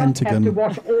leave Pentagon. Have to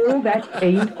wash all that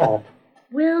paint off.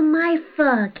 Will my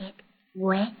fur get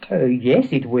wet? Yes,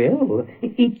 it will.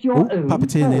 It's your own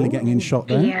Puppeteer nearly getting in shot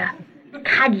there. Dear,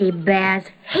 cuddly bears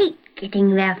hate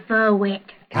getting their fur wet.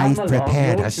 I've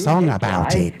prepared a song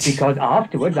about it. Because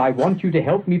afterwards I want you to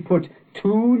help me put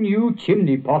 2 new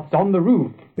chimney pots on the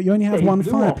roof. But you only have one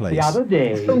fireplace. The other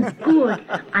day. Oh, good.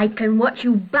 I can watch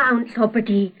you bounce,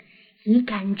 Hoppity. He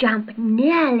can jump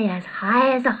nearly as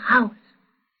high as a house.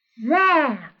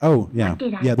 There. Oh, yeah.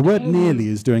 Yeah, the word nearly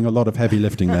is doing a lot of heavy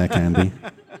lifting there, Candy.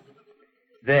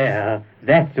 There,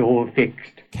 that's all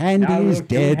fixed. Candy is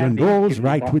dead and all's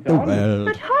right with the world.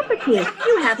 But Hoppity,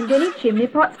 you haven't any chimney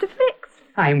pots to fix.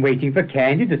 I'm waiting for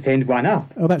Candy to send one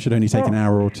up. Oh, that should only take an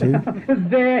hour or two.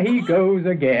 There he goes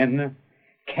again.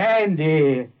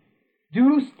 Candy,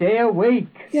 do stay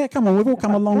awake. Yeah, come on, we've all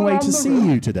come a long way to see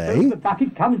you today. The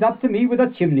bucket comes up to me with a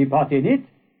chimney pot in it.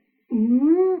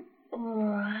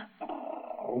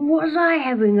 Was I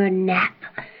having a nap?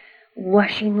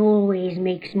 Washing always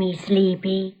makes me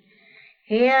sleepy.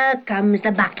 Here comes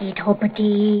the bucket,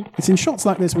 Hoppity. It's in shots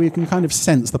like this where you can kind of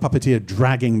sense the puppeteer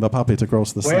dragging the puppet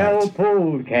across the Well set.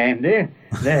 pulled, Candy.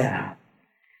 There.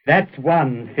 That's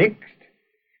one fixed.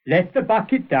 Let the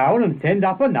bucket down and send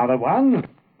up another one.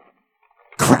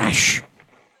 Crash!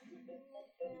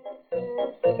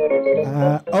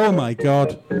 Oh my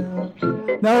God.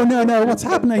 No, what's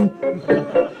happening?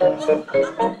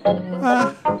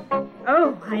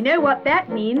 Oh, I know what that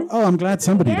means. Oh, I'm glad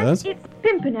somebody does. It's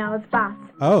Pimpernel's bus.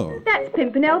 Oh, That's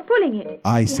Pimpernel pulling it.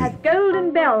 I He see. has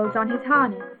golden bells on his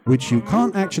harness. Which you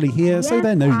can't actually hear, so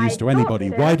they're no use to anybody.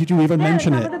 Why did you even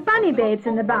mention Some it? of the bunny babes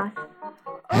in the bus.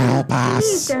 Help Please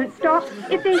us! don't stop.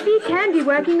 If they see Candy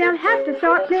working, they'll have to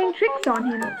start playing tricks on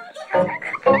him.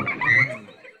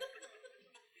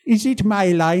 Is it my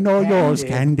line or yours,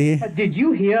 Candy? Did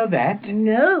you hear that?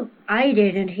 No, I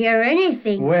didn't hear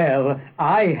anything. Well,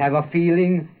 I have a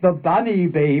feeling the bunny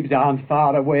babes aren't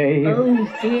far away. Oh,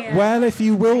 dear. Well, if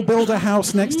you will build a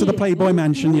house next to the Playboy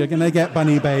Mansion, you're going to get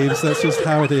bunny babes. That's just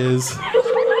how it is.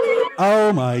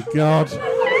 Oh my God.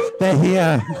 They're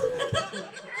here.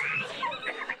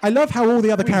 I love how all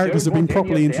the other characters have been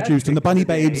properly introduced, and the bunny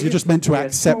babes, you're just meant to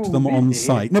accept them on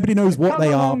sight. Nobody knows what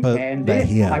they are, but they're I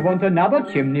here. want another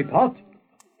chimney pot.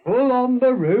 Pull on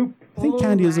the rope. I think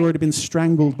Candy has already been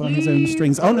strangled by his own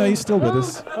strings. Oh no, he's still with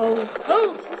us.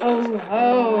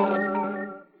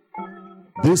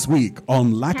 This week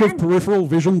on Lack of Peripheral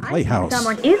Vision Playhouse.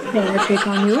 Someone is playing a trick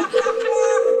on you.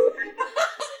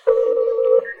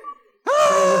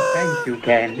 Oh, thank you,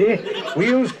 Candy.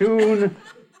 We'll soon...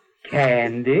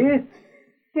 Candy?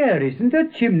 There isn't a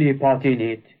chimney pot in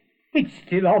it. It's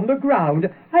still on the ground.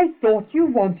 I thought you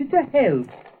wanted to help.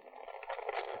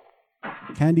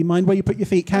 Candy, mind where you put your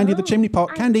feet. Candy, the chimney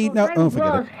pot. Candy, no, oh,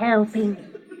 forget was it. helping.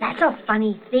 That's a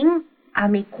funny thing. I'll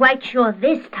be quite sure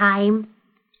this time.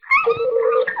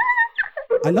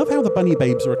 I love how the bunny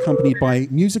babes are accompanied by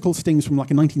musical stings from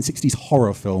like a 1960s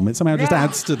horror film. It somehow just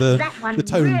adds to the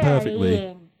tone really perfectly.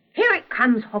 in. Here it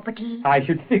comes, Hoppity. I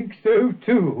should think so,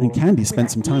 too. And Candy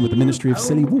spent some time with the Ministry of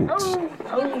Silly Walks.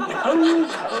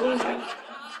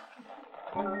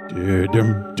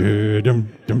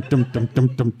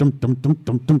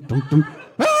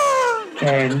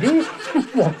 Candy?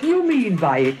 What do you mean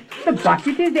by it? The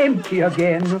bucket is empty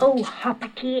again. Oh,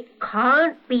 Hoppity, it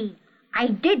can't be. I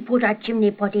did put a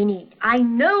chimney pot in it. I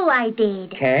know I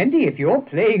did. Candy, if you're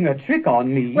playing a trick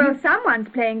on me... Well, someone's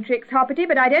playing tricks, Hoppity,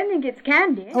 but I don't think it's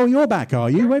Candy. Oh, you're back, are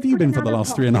you? Where have you been for the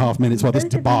last 3.5 minutes while this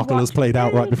debacle has played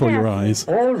out right before your eyes?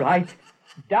 All right.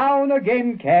 Down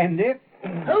again, Candy.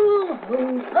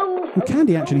 Well,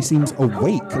 Candy actually seems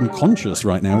awake and conscious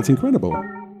right now. It's incredible.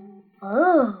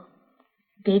 Oh.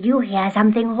 Did you hear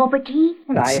something, Hoppity?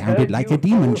 It sounded like a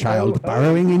demon child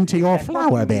burrowing into your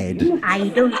flower bed. I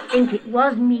don't think it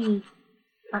was me.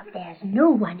 But there's no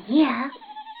one here.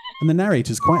 And the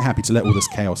narrator's quite happy to let all this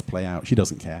chaos play out. She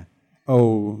doesn't care.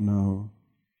 Oh, no.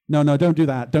 No, don't do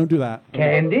that. Don't do that.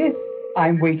 Candy,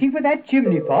 I'm waiting for that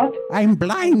chimney pot. I'm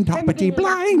blind, Hoppity,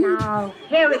 blind. Now,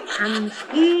 here it comes.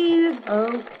 Here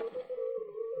goes.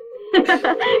 Quick,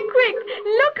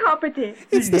 look, Hoppity.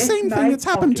 It's the same thing that's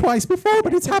happened twice before,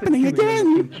 but it's happening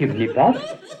again. Chimney pot.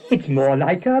 It's more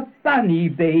like a bunny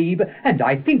babe, and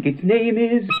I think its name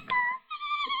is...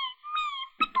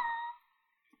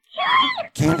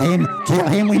 Kill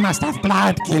him, we must have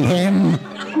blood, kill him.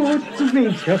 Good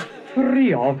gracious,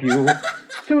 3 of you.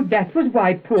 So that was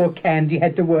why poor Candy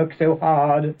had to work so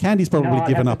hard. Candy's probably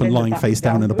given up and lying face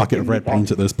down in a bucket of red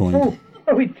paint at this point. Oh,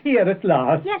 it's here at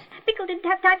last. Yes, Pickle didn't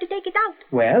have time to take it out.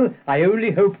 Well, I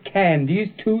only hope Candy's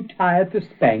too tired to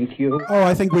spank you. Oh,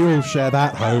 I think we all share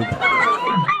that hope.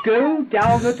 Go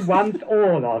down at once,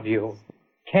 all of you.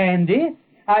 Candy,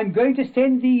 I'm going to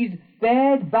send these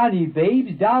bad bunny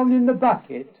babes down in the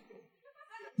bucket.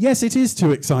 Yes, it is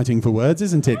too exciting for words,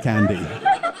 isn't it, Candy?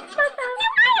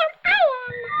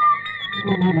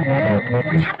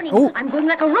 What's happening? Oh. I'm going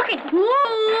like a rocket.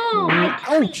 Whoa!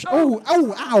 Ouch! Oh,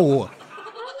 ow!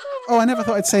 Oh, I never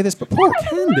thought I'd say this, but poor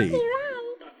Candy. Did we give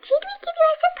you a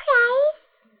surprise?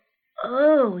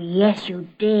 Oh, yes, you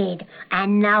did.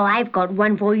 And now I've got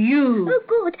one for you. Oh,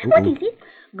 good. What is it?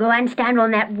 Go and stand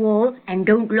on that wall and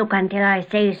don't look until I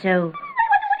say so.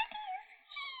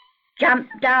 Jump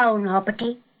down,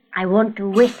 Hoppity. I want to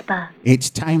whisper. It's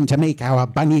time to make our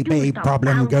bunny babe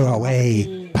problem go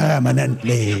away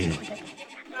permanently.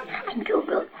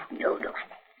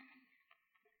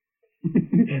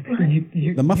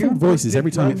 The muffled voices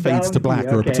every time it fades to black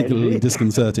are a particularly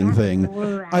disconcerting thing.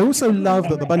 I also love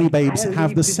that the bunny babes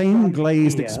have the same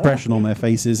glazed expression on their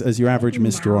faces as your average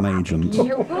Mr. on Agent.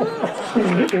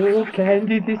 Oh,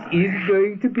 Candy, this is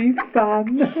going to be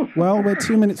fun. Well, we're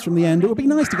 2 minutes from the end. It would be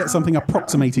nice to get something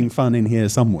approximating fun in here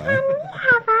somewhere. Can we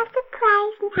have our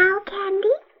surprise now, Candy?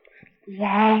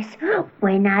 Yes.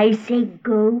 When I say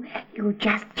go, you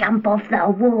just jump off the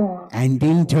wall. And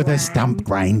into the stump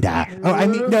grinder. Oh, I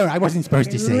mean, no, I wasn't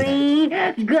supposed to say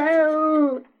that. 3,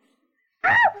 go.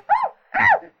 I'm stuck.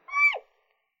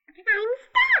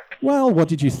 Well, what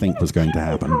did you think was going to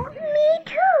happen? Me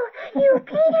too. You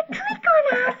played a trick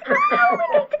on us. How are we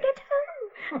going to get home?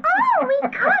 Oh, we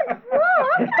can't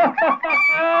walk.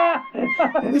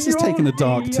 Well, this has taken a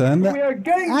dark turn that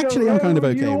actually I'm kind of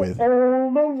okay with.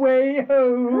 All the way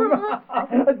home.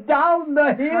 Down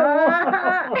the hill.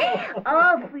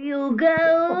 Off you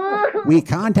go. We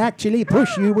can't actually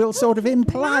push you, we'll sort of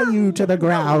imply you to the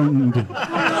ground.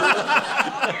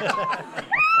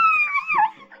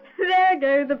 There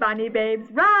go the bunny babes,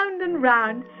 round and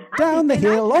round. Down the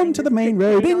hill, onto the main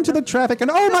road, into the traffic, and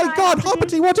oh my God,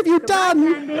 Hoppity, what have you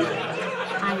done?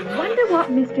 I wonder what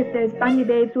mischief those bunny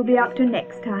babes will be up to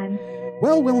next time.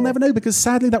 Well, we'll never know because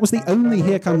sadly that was the only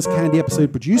Here Comes Candy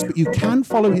episode produced, but you can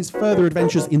follow his further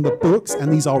adventures in the books,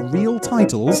 and these are real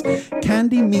titles.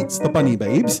 Candy Meets the Bunny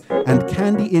Babes and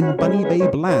Candy in Bunny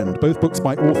Babe Land, both books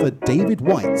by author David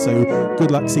White, so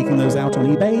good luck seeking those out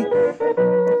on eBay.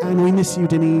 And we miss you,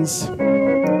 Denise.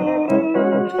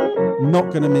 Not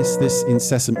going to miss this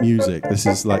incessant music. This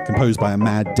is like composed by a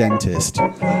mad dentist.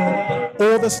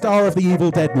 Or the star of the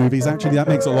Evil Dead movies. Actually, that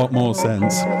makes a lot more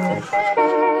sense.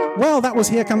 Well, that was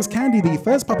Here Comes Candy, the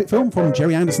first puppet film from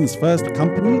Jerry Anderson's first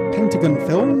company, Pentagon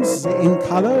Films. In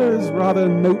colour is rather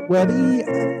noteworthy.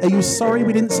 Are you sorry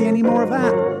we didn't see any more of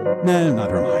that? No,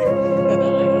 neither am I.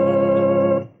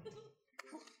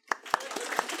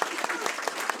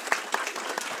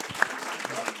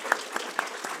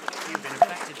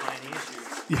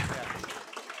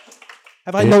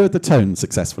 Have I lowered the tone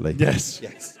successfully? Yes.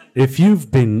 If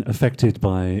you've been affected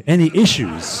by any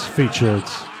issues featured,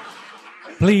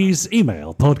 please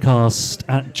email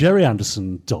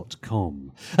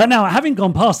podcast@jerryanderson.com. Now, having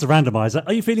gone past the randomizer,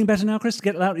 are you feeling better now, Chris, to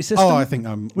get it out of your system? Oh, I think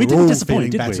we didn't all disappoint,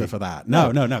 feeling did better we? for that.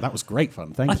 No, that was great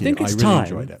fun. Thank you. I think it's really time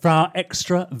enjoyed it. for our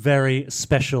extra very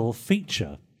special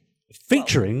feature,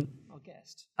 featuring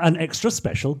an extra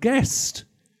special guest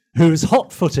who's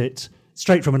hot-footed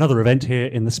straight from another event here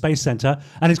in the Space Centre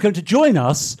and is going to join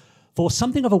us for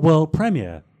something of a world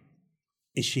premiere.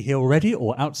 Is she here already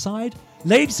or outside?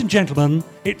 Ladies and gentlemen,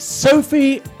 it's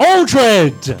Sophie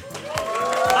Aldred!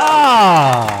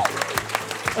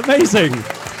 Amazing.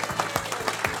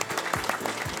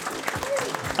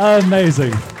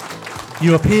 Amazing.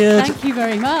 You appeared... Thank you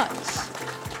very much.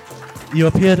 You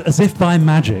appeared as if by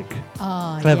magic.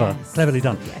 Clever. Yes. Cleverly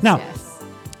done. Yes, Now, yes.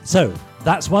 so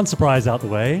that's one surprise out the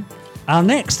way. Our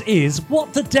next is,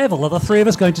 what the devil are the three of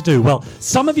us going to do? Well,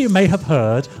 some of you may have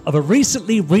heard of a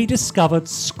recently rediscovered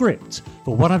script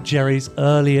for one of Jerry's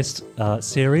earliest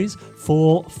series,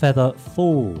 Four Feather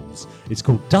Falls. It's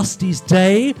called Dusty's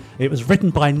Day. It was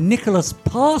written by Nicholas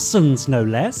Parsons, no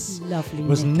less. Lovely. It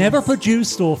was Nicholas. never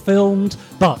produced or filmed,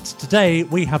 but today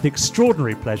we have the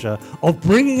extraordinary pleasure of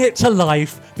bringing it to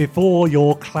life before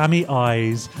your clammy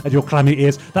eyes and your clammy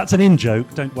ears. That's an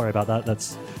in-joke. Don't worry about that.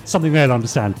 That's something they'll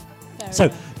understand. So,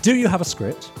 do you have a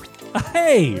script?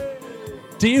 Hey!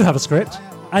 Do you have a script?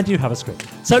 And you have a script.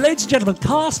 So, ladies and gentlemen,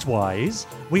 cast-wise,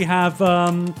 we have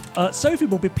Sophie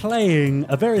will be playing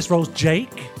various roles.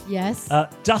 Jake. Yes.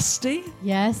 Dusty.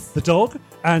 Yes. The dog.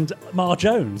 And Ma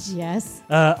Jones. Yes.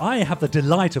 I have the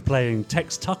delight of playing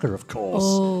Tex Tucker, of course,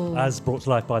 Oh. as brought to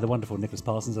life by the wonderful Nicholas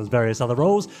Parsons, as various other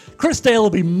roles. Chris Dale will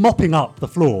be mopping up the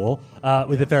floor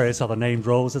with the various other named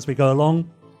roles as we go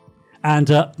along. And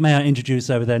may I introduce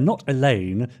over there, not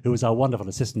Elaine, who was our wonderful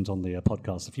assistant on the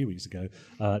podcast a few weeks ago,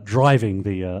 driving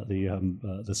the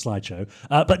slideshow,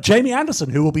 but Jamie Anderson,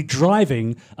 who will be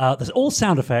driving all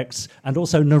sound effects and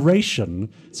also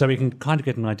narration, so we can kind of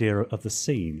get an idea of the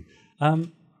scene. Are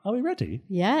we ready?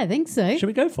 Yeah, I think so. Should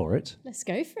we go for it? Let's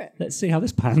go for it. Let's see how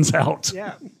this pans out.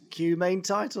 Yeah. Cue main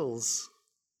titles.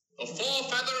 The four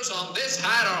feathers on this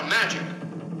hat are magic.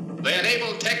 They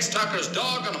enable Tex Tucker's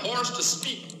dog and horse to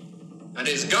speak, and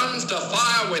his guns to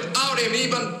fire without him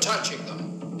even touching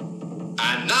them.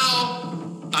 And now,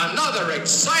 another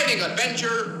exciting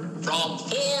adventure from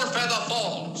Four Feather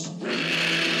Falls.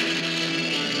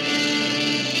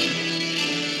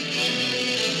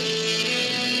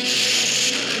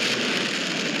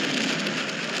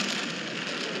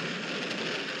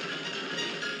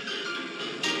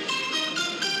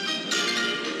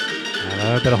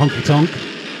 Hello, a bit of honky-tonk.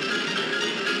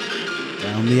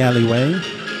 Down the alleyway.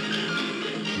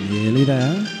 Nearly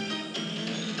there.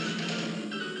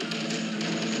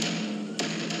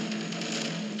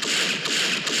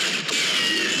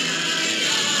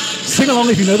 Sing along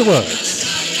if you know the words.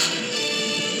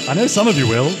 I know some of you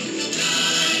will.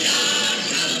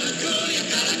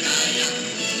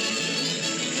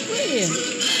 Brilliant.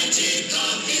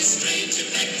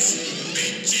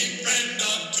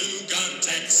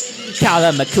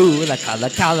 Kalamakula,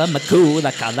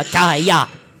 kalamakula, kalakaya.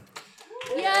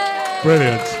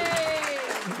 Brilliant.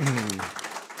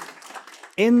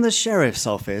 In the sheriff's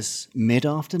office,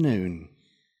 mid-afternoon.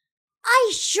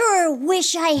 I sure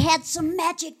wish I had some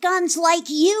magic guns like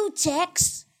you,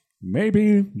 Tex.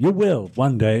 Maybe you will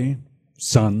one day,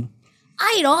 son.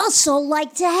 I'd also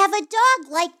like to have a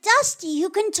dog like Dusty who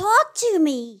can talk to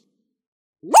me.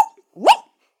 What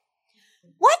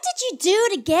did you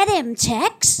do to get him,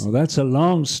 Tex? Well, that's a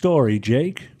long story,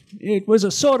 Jake. It was a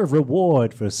sort of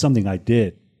reward for something I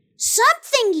did.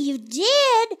 Something you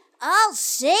did? I'll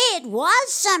say it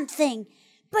was something.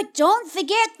 But don't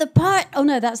forget the part... Oh,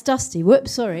 no, that's Dusty.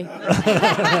 Whoops, sorry.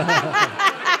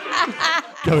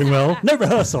 Going well. No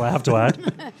rehearsal, I have to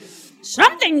add.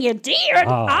 Something you did?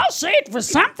 Ah. I'll say it was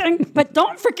something, but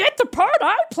don't forget the part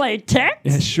I played, Tex.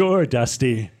 Yeah, sure,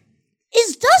 Dusty.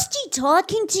 Is Dusty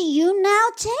talking to you now,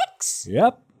 Tex?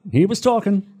 Yep, he was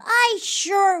talking. I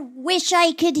sure wish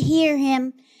I could hear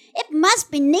him. It must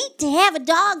be neat to have a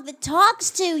dog that talks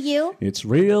to you. It's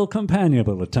real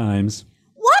companionable at times.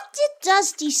 What did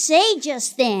Dusty say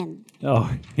just then?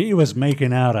 Oh, he was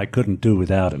making out I couldn't do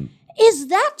without him. Is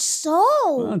that so?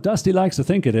 Well, Dusty likes to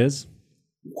think it is.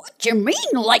 What you mean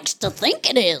likes to think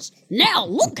it is? Now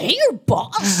look here,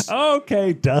 boss.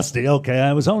 Okay, Dusty, okay,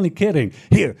 I was only kidding.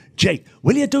 Here, Jake,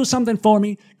 will you do something for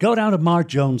me? Go down to Mar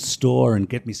Jones' store and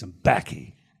get me some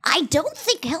baccy. I don't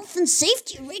think health and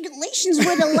safety regulations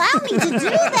would allow me to do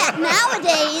that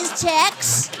nowadays,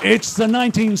 Tex. It's the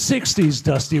 1960s,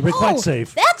 Dusty. We're quite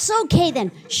safe. That's okay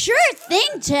then. Sure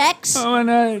thing, Tex. Oh,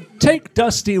 and take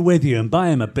Dusty with you and buy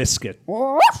him a biscuit.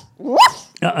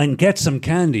 And get some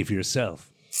candy for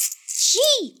yourself.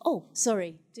 Gee. Oh,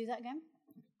 sorry. Do that again.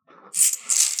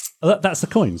 Oh, that's the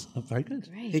coins. Oh, very good.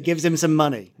 He gives him some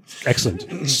money. Excellent.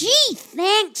 Gee,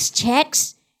 thanks,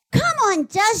 Tex. Come on,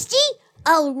 Dusty.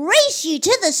 I'll race you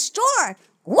to the store.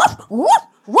 Woof, woof,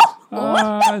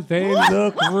 woof. They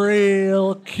look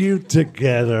real cute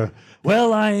together.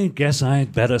 Well, I guess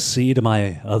I'd better see to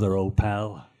my other old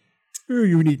pal. Oh,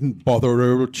 you needn't bother,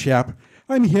 old chap.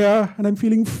 I'm here, and I'm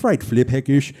feeling frightfully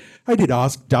peckish. I did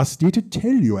ask Dusty to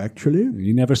tell you, actually.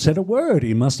 He never said a word.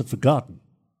 He must have forgotten.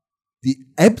 The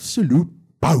absolute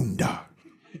bounder.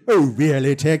 Oh,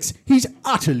 really, Tex? He's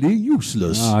utterly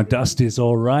useless. Ah, Dusty's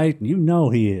all right. You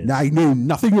know he is. I know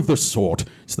nothing of the sort.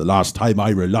 It's the last time I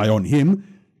rely on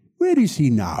him. Where is he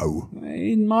now?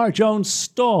 In Marjone's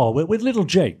store with little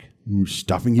Jake.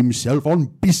 Stuffing himself on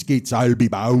biscuits, I'll be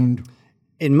bound.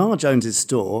 In Marjone's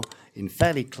store, in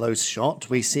fairly close shot,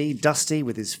 we see Dusty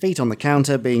with his feet on the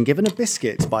counter being given a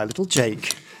biscuit by little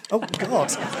Jake. Oh,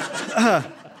 God.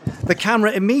 The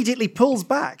camera immediately pulls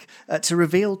back to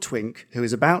reveal Twink, who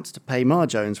is about to pay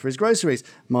Marjones for his groceries.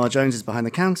 Marjones is behind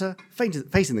the counter,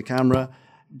 facing the camera.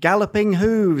 Galloping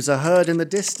hooves are heard in the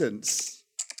distance.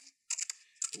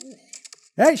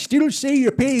 I still say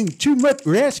you're paying too much,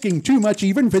 or asking too much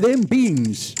even for them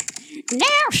beans.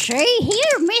 Now, see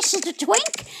here, Mrs.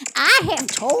 Twink, I have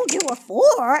told you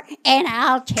before, and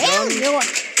I'll tell you.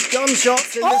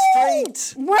 Gunshots in the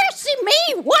street. Mercy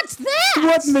me, what's that?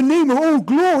 What in the name of old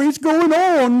glory's going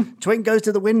on? Twink goes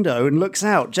to the window and looks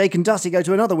out. Jake and Dusty go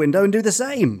to another window and do the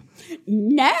same.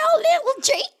 Now, little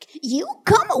Jake, you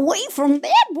come away from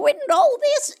that window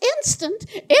this instant.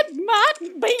 It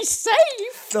might be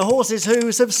safe. The horses'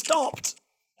 hooves have stopped.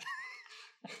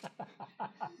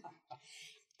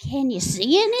 Can you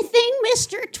see anything,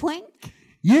 Mr. Twink?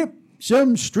 Yep,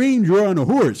 some stranger on a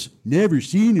horse. Never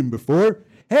seen him before.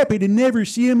 Happy to never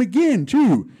see him again,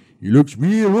 too. He looks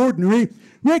real ordinary.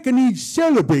 Reckon he's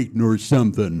celebrating or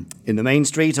something. In the main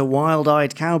street, a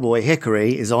wild-eyed cowboy,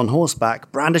 Hickory, is on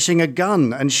horseback, brandishing a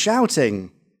gun and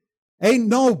shouting. Ain't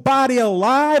nobody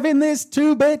alive in this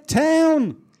two-bit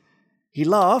town. He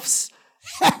laughs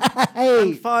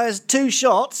and fires 2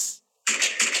 shots.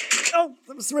 Oh,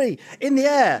 that was 3. In the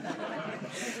air.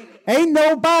 Ain't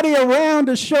nobody around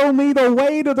to show me the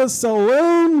way to the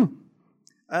saloon.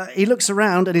 He looks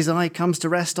around and his eye comes to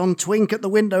rest on Twink at the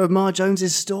window of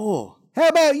Marjones' store. How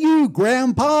about you,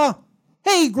 Grandpa?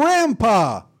 Hey,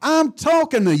 Grandpa, I'm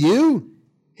talking to you.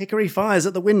 Hickory fires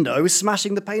at the window,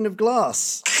 smashing the pane of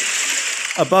glass.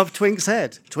 Above Twink's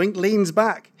head, Twink leans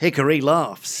back. Hickory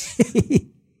laughs.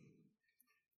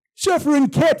 Suffering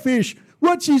catfish,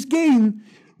 what's his game?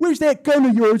 Where's that gun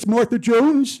of yours, Martha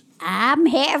Jones? I'm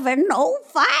having no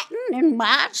fighting in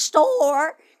my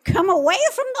store. Come away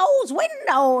from those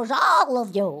windows, all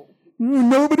of you.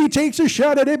 Nobody takes a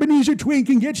shot at Ebenezer Twink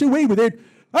and gets away with it.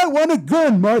 I want a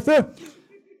gun, Martha.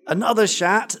 Another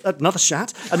shot.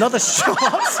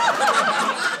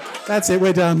 That's it,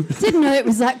 we're done. Didn't know it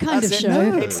was that kind of show.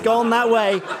 No, it's gone that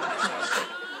way.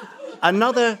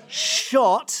 Another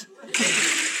shot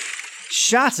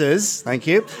shatters, thank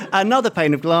you, another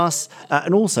pane of glass,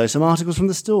 and also some articles from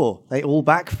the store. They all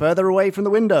back further away from the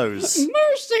windows.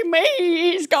 Mercy me,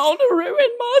 he's going to ruin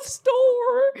my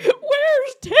store.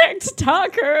 Where's Tex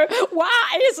Tucker?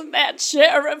 Why isn't that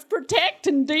sheriff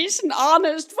protecting decent,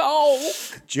 honest folk?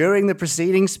 During the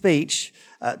preceding speech,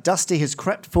 Dusty has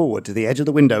crept forward to the edge of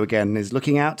the window again and is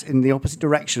looking out in the opposite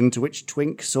direction to which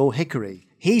Twink saw Hickory.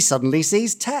 He suddenly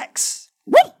sees Tex.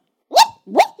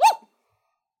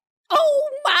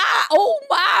 Oh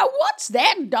my, what's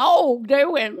that dog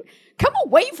doing? Come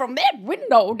away from that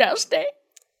window, Dusty.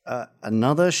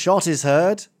 Another shot is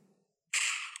heard.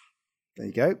 There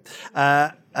you go.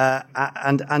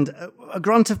 And a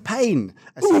grunt of pain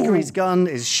as Hickory's gun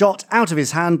is shot out of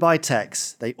his hand by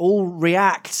Tex. They all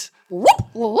react.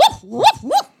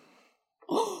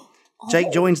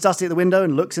 Jake joins Dusty at the window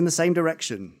and looks in the same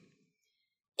direction.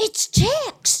 It's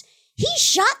Tex. He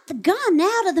shot the gun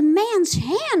out of the man's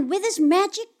hand with his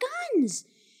magic guns.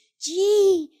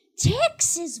 Gee,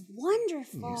 Tex is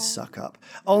wonderful. You suck up.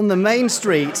 On the main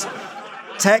street,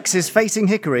 Tex is facing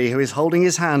Hickory, who is holding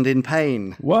his hand in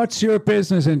pain. What's your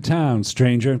business in town,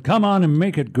 stranger? Come on and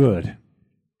make it good.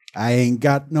 I ain't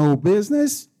got no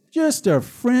business. Just a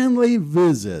friendly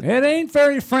visit. It ain't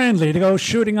very friendly to go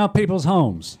shooting up people's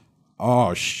homes.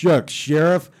 Oh, shucks,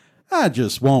 Sheriff. I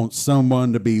just want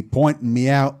someone to be pointing me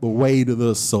out the way to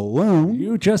the saloon.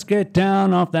 You just get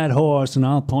down off that horse and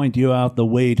I'll point you out the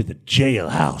way to the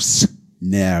jailhouse.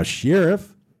 Now,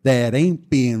 Sheriff, that ain't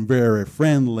being very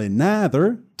friendly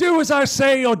neither. Do as I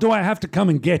say, or do I have to come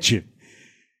and get you?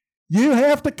 You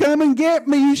have to come and get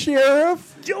me,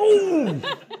 Sheriff.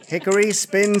 Hickory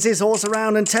spins his horse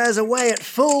around and tears away at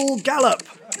full gallop.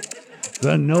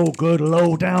 The no-good,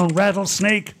 low-down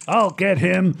rattlesnake. I'll get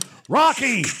him.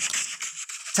 Rocky!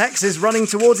 Tex is running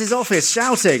towards his office,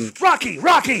 shouting. Rocky!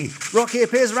 Rocky! Rocky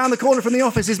appears around the corner from the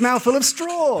office, his mouth full of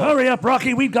straw. Hurry up,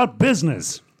 Rocky, we've got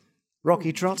business.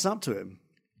 Rocky trots up to him.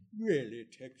 Really,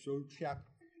 Tex, old chap,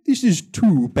 this is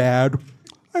too bad.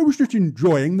 I was just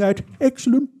enjoying that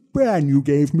excellent bran you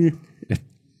gave me.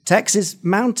 Tex is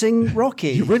mounting Rocky.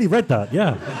 You really read that,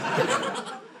 yeah.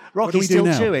 Rocky's still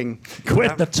chewing.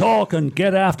 Quit the talk and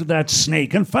get after that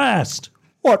snake and fast.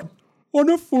 What? On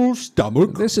a full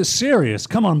stomach? This is serious.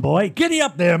 Come on, boy. Giddy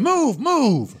up there.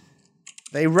 Move.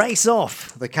 They race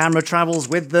off. The camera travels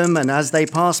with them, and as they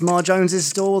pass Ma Jones's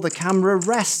store, the camera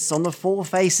rests on the four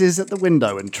faces at the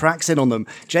window and tracks in on them.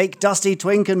 Jake, Dusty,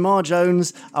 Twink, and Ma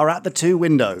Jones are at the two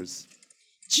windows.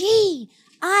 Gee,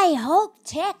 I hope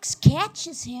Tex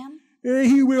catches him.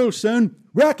 He will, son.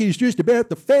 Rocky's just about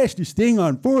the fastest thing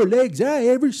on four legs I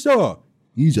ever saw.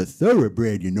 He's a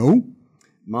thoroughbred, you know.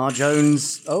 Ma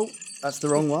Jones... Oh, that's the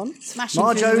wrong one. Smashing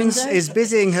Ma through the Jones window. is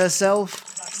busying herself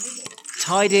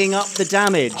tidying up the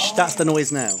damage. That's the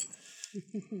noise now.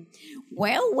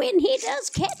 Well, when he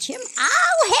does catch him,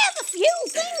 I'll have a few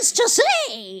things to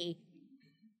say.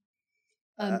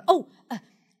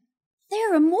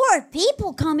 There are more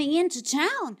people coming into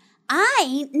town. I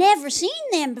ain't never seen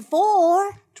them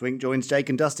before. Twink joins Jake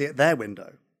and Dusty at their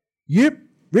window. Yep,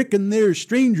 reckon they're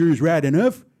strangers right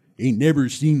enough. Ain't never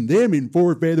seen them in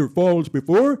Four Feather Falls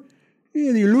before.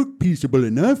 Yeah, they look peaceable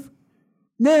enough.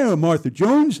 Now, Martha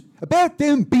Jones, about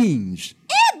them beans.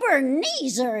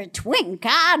 Ebenezer Twink,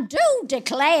 I do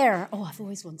declare. Oh, I've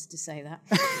always wanted to say that.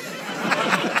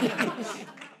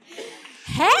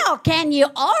 How can you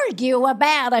argue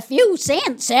about a few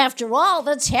cents after all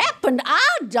that's happened?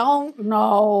 I don't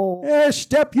know.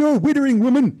 Stop your wittering,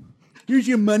 woman. Here's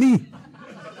your money.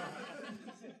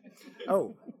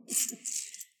 Oh.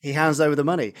 He hands over the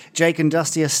money. Jake and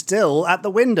Dusty are still at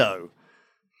the window.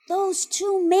 Those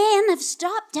two men have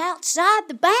stopped outside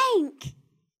the bank.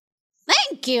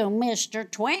 Thank you, Mr.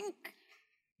 Twink.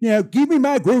 Now, give me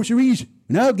my groceries,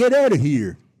 and I'll get out of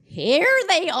here. Here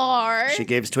they are. She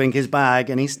gives Twink his bag,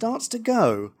 and he starts to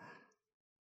go.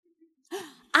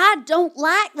 I don't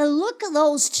like the look of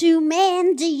those two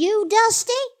men, do you,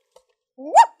 Dusty?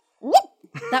 Whoop, whoop.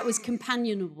 That was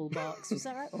companionable barks. Was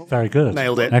that right? Oh. Very good.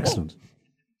 Nailed it. Excellent.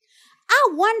 I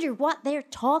wonder what they're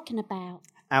talking about.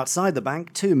 Outside the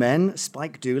bank, two men,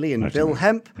 Spike Dooley and Bill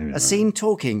Hemp, are seen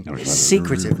talking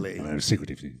secretively.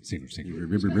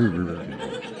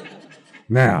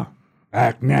 Now,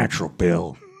 act natural,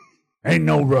 Bill. Ain't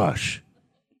no rush.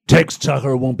 Tex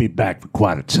Tucker won't be back for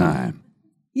quite a time.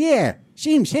 Yeah,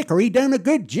 seems Hickory done a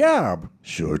good job.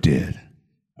 Sure did.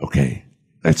 Okay,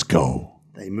 let's go.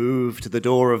 They move to the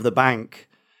door of the bank.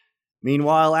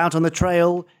 Meanwhile, out on the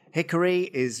trail, Hickory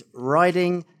is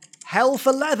riding hell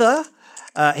for leather.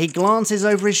 He glances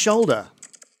over his shoulder.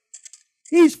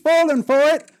 He's falling for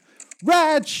it.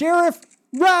 Ride, Sheriff,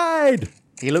 ride!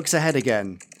 He looks ahead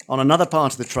again. On another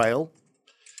part of the trail,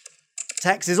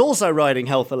 Tex is also riding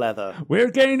hell for leather. We're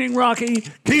gaining, Rocky.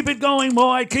 Keep it going,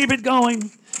 boy. Keep it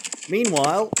going.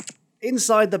 Meanwhile,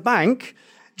 inside the bank,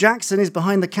 Jackson is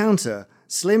behind the counter.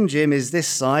 Slim Jim is this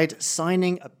side,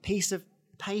 signing a piece of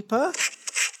paper.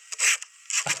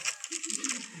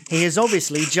 He has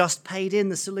obviously just paid in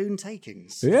the saloon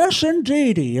takings. Yes,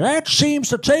 indeedy. That seems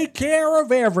to take care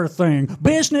of everything.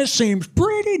 Business seems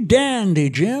pretty dandy,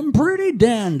 Jim. Pretty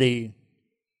dandy.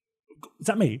 Is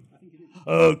that me?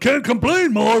 Can't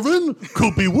complain, Marvin.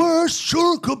 Could be worse.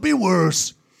 Sure could be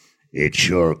worse. It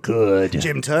sure could.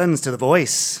 Jim turns to the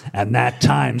voice. And that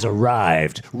time's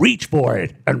arrived. Reach for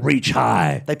it and reach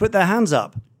high. They put their hands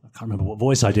up. I can't remember what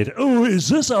voice I did. Oh, is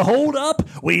this a hold-up?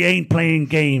 We ain't playing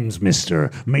games,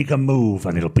 mister. Make a move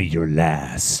and it'll be your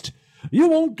last. You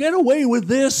won't get away with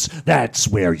this. That's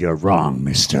where you're wrong,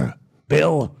 mister.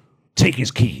 Bill, take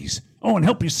his keys. Oh, and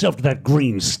help yourself to that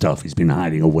green stuff he's been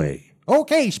hiding away.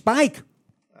 Okay, Spike.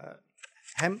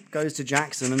 Hemp goes to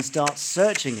Jackson and starts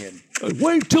searching him.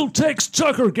 Wait till Tex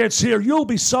Tucker gets here. You'll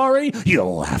be sorry.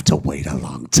 You'll have to wait a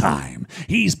long time.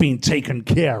 He's been taken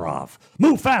care of.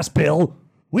 Move fast, Bill.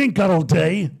 We ain't got all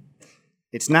day.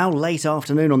 It's now late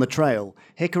afternoon on the trail.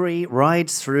 Hickory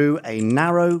rides through a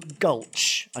narrow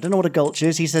gulch. I don't know what a gulch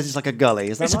is. He says it's like a gully.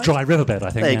 Is that It's right? a dry riverbed, I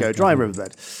think. There you go, dry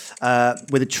riverbed.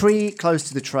 With a tree close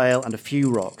to the trail and a few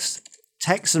rocks.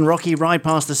 Tex and Rocky ride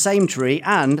past the same tree,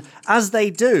 and as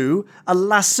they do, a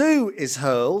lasso is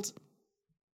hurled.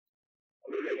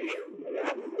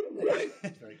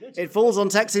 It falls on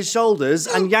Tex's shoulders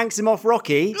and yanks him off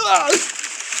Rocky,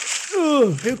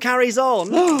 who carries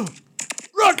on.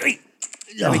 Rocky!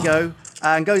 There we go.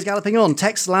 And goes galloping on.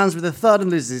 Tex lands with a thud and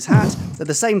loses his hat. At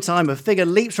the same time, a figure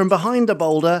leaps from behind a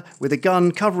boulder with a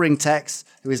gun covering Tex,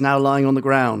 who is now lying on the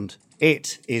ground.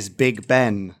 It is Big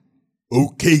Ben.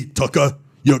 Okay, Tucker,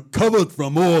 you're covered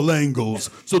from all angles,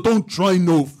 so don't try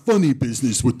no funny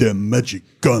business with them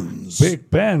magic guns. Big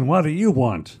Ben, what do you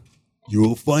want?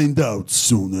 You'll find out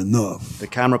soon enough. The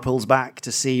camera pulls back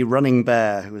to see Running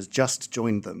Bear, who has just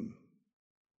joined them.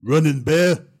 Running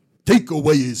Bear, take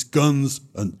away his guns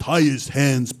and tie his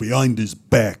hands behind his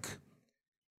back.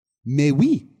 Mais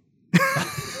oui.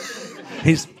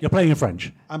 You're playing in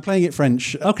French. I'm playing it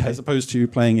French, okay, as opposed to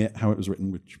playing it how it was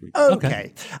written.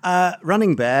 Okay.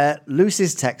 Running Bear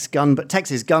looses Tech's gun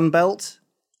belt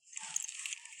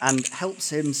and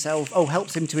helps him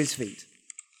to his feet.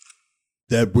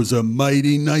 That was a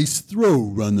mighty nice throw,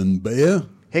 Running Bear.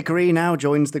 Hickory now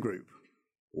joins the group.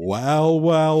 Well,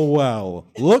 well, well.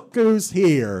 Look who's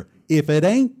here, if it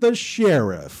ain't the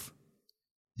sheriff.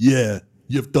 Yeah,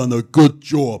 you've done a good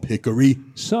job, Hickory.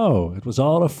 So, it was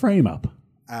all a frame-up.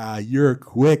 You're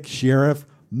quick, Sheriff.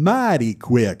 Mighty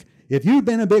quick. If you'd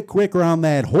been a bit quicker on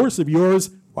that horse of yours,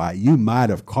 why, you might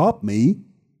have caught me.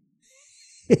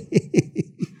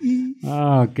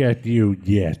 I'll get you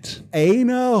yet.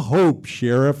 Ain't a hope,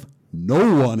 Sheriff.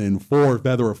 No one in Four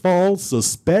Feather Falls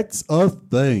suspects a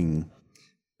thing.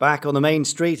 Back on the main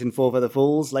street in Four Feather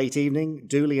Falls, late evening,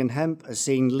 Dooley and Hemp are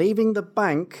seen leaving the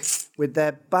bank with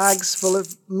their bags full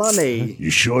of money. You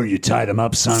sure you tied him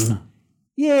up, son?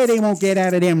 Yeah, they won't get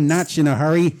out of them nuts in a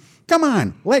hurry. Come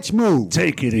on, let's move.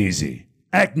 Take it easy.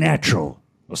 Act natural,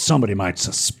 or somebody might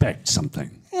suspect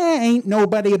something. Ain't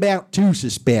nobody about to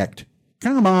suspect.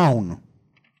 Come on.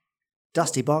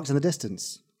 Dusty barks in the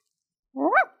distance.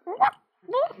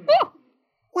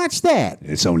 What's that?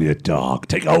 It's only a dog.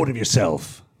 Take hold of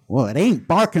yourself. Well, it ain't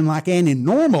barking like any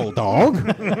normal dog.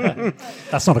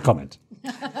 That's not a comment.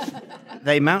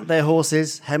 They mount their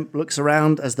horses. Hemp looks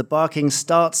around as the barking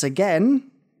starts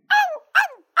again.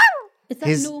 Is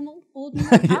that normal?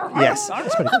 Ordinary? Yes.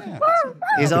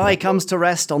 His eye comes to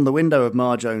rest on the window of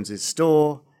Ma Jones's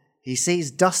store. He sees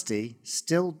Dusty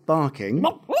still barking.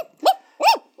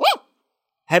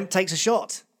 Hemp takes a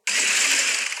shot.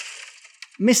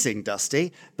 Missing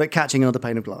Dusty, but catching another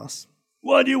pane of glass.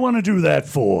 What do you want to do that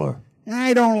for?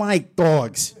 I don't like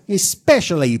dogs,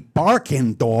 especially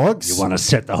barking dogs. You want to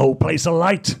set the whole place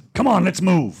alight? Come on, let's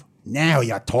move. Now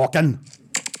you're talking.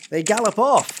 They gallop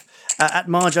off. At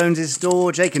Ma Jones's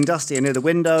store, Jake and Dusty are near the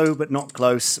window, but not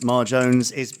close. Ma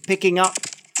Jones is picking up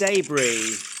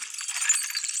debris.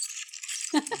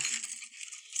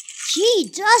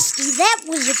 Gee, Dusty, that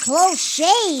was a close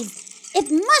shave. It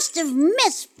must have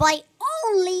missed by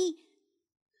only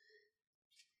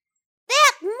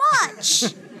that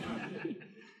much.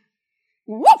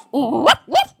 Well,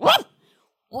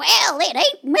 it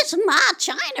ain't missing my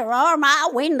china or my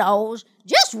windows.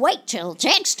 Just wait till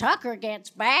Tex Tucker gets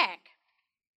back.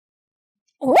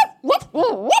 Oh,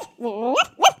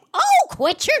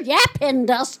 quit your yapping,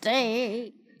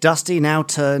 Dusty. Dusty now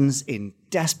turns in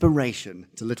desperation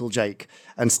to little Jake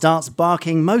and starts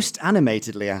barking most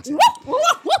animatedly at him.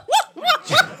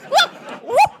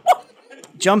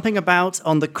 Jumping about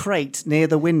on the crate near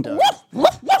the window,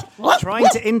 trying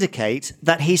to indicate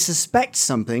that he suspects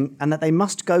something and that they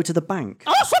must go to the bank.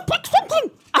 I suspect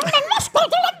something, and they must go to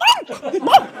the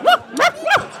bank.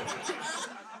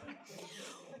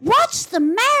 What's the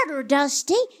matter,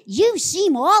 Dusty? You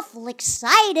seem awful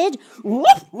excited.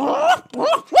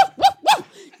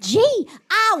 Gee,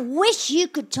 I wish you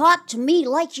could talk to me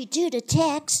like you do to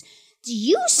Tex. Do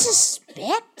you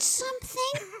suspect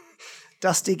something?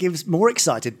 Dusty gives more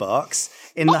excited barks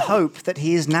in the hope that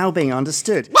he is now being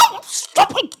understood.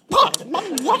 Stop it!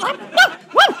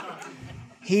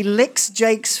 He licks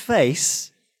Jake's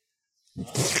face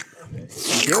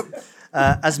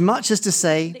as much as to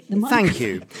say, thank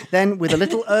you. Then, with a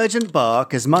little urgent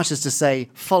bark, as much as to say,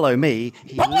 follow me,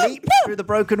 he leaps through the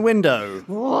broken window.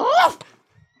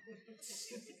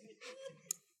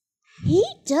 He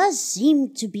does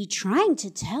seem to be trying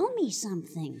to tell me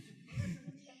something.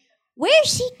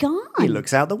 Where's he gone? He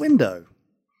looks out the window.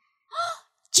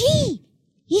 Gee,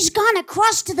 he's gone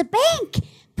across to the bank.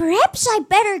 Perhaps I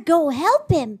better go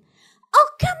help him. I'll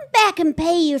come back and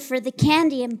pay you for the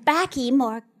candy and baccy,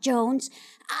 Mark Jones.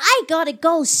 I gotta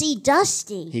go see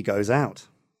Dusty. He goes out.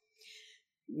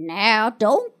 Now,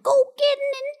 don't go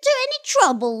getting into any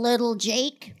trouble, little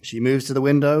Jake. She moves to the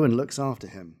window and looks after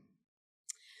him.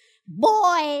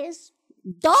 Boys,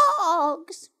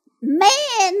 dogs,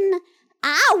 men,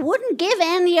 I wouldn't give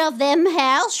any of them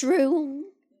house room.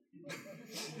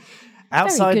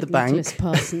 Outside Very good, the bank, Nicholas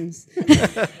Parsons.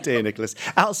 Dear Nicholas,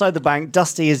 outside the bank,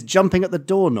 Dusty is jumping at the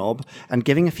doorknob and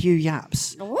giving a few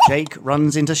yaps. Jake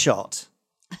runs into shot.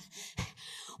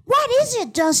 What is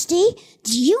it, Dusty?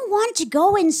 Do you want to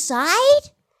go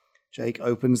inside? Jake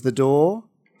opens the door,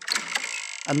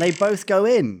 and they both go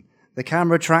in. The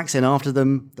camera tracks in after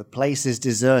them. The place is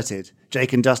deserted.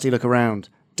 Jake and Dusty look around.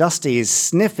 Dusty is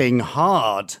sniffing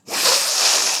hard.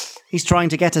 He's trying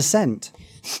to get a scent.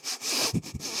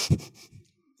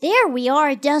 There we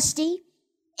are, Dusty.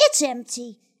 It's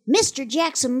empty. Mr.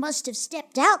 Jackson must have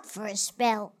stepped out for a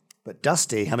spell. But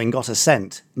Dusty, having got a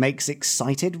scent, makes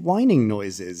excited whining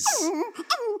noises.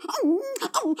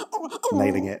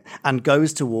 Nailing it. And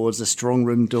goes towards the strong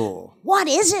room door. What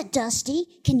is it, Dusty?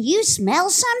 Can you smell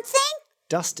something?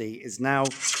 Dusty is now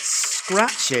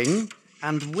scratching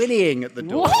and whinnying at the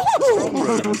door.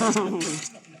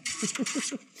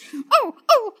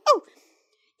 Oh.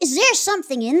 Is there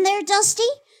something in there, Dusty?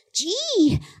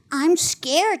 Gee, I'm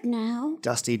scared now.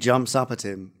 Dusty jumps up at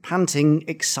him, panting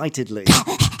excitedly.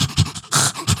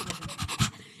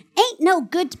 Ain't no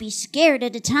good to be scared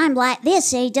at a time like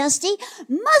this, eh, Dusty?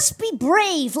 Must be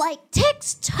brave like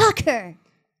Tex Tucker.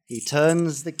 He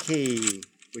turns the key,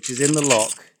 which is in the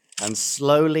lock, and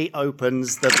slowly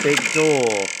opens the big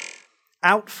door.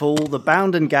 Out fall the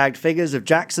bound and gagged figures of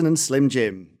Jackson and Slim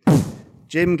Jim.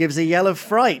 Jim gives a yell of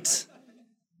fright.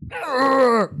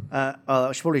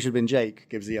 Probably should have been Jake,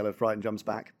 gives a yell of fright and jumps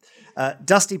back.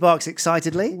 Dusty barks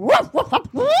excitedly.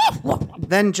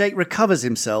 Then Jake recovers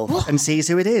himself and sees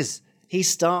who it is. He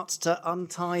starts to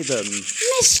untie them.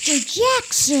 Mr.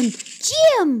 Jackson,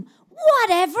 Jim,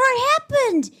 whatever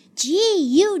happened? Gee,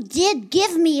 you did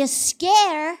give me a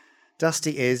scare.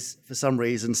 Dusty is, for some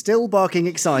reason, still barking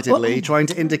excitedly, trying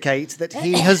to indicate that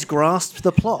he has grasped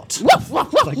the plot.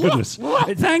 My goodness.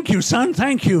 Thank you, son,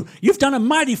 thank you. You've done a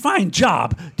mighty fine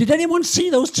job. Did anyone see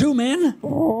those two men?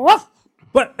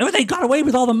 But they got away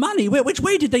with all the money. Which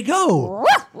way did they go?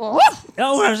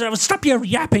 Stop your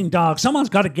yapping, dog. Someone's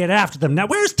got to get after them. Now,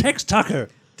 where's Tex Tucker?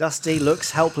 Dusty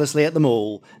looks helplessly at them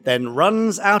all, then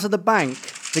runs out of the bank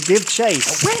to give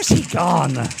chase. Where's he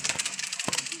gone?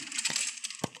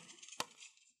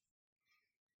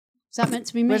 Is that meant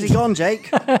to be me? Where's he gone, Jake?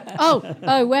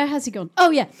 Oh, where has he gone? Oh,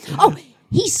 yeah. Oh,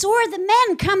 he saw the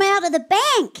men come out of the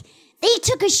bank. They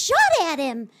took a shot at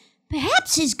him.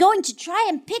 Perhaps he's going to try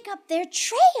and pick up their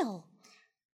trail.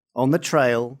 On the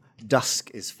trail,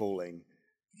 dusk is falling.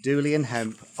 Dooley and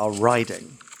Hemp are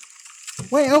riding.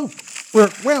 Well, we're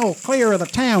well clear of the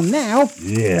town now.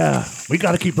 Yeah, we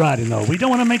got to keep riding, though. We don't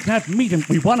want to make that meeting.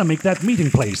 We want to make that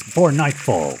meeting place before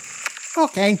nightfall.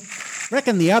 Okay.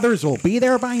 Reckon the others will be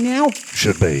there by now?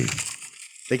 Should be.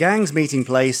 The gang's meeting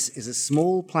place is a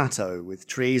small plateau with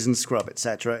trees and scrub,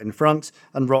 etc. in front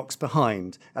and rocks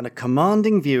behind, and a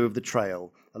commanding view of the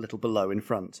trail a little below in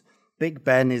front. Big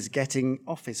Ben is getting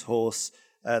off his horse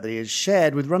that he has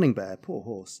shared with Running Bear. Poor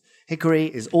horse. Hickory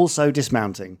is also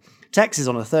dismounting. Tex is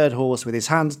on a third horse with his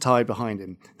hands tied behind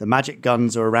him. The magic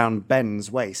guns are around Ben's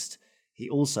waist. He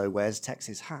also wears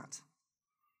Tex's hat.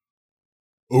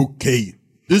 Okay,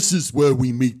 this is where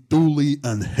we meet Dooley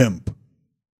and Hemp.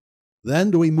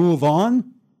 Then do we move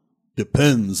on?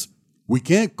 Depends. We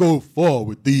can't go far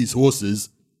with these horses.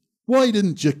 Why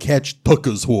didn't you catch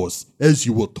Tucker's horse, as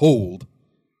you were told?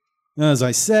 As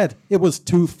I said, it was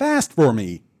too fast for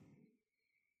me.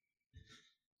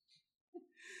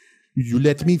 You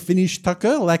let me finish,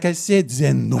 Tucker? Like I said,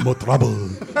 then no more trouble.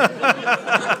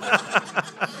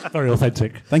 Very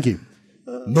authentic. Thank you.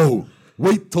 No,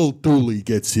 wait till Dooley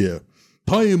gets here.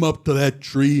 Tie him up to that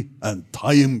tree and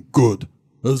tie him good.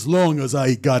 As long as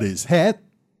I got his hat,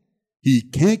 he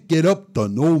can't get up to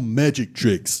no magic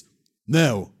tricks.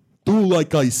 Now, do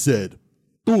like I said.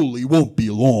 Dooley won't be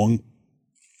long.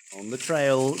 On the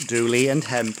trail, Dooley and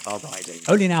Hemp are riding.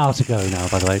 Only an hour to go now,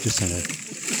 by the way, just so you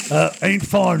know. Ain't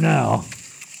far now.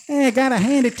 I gotta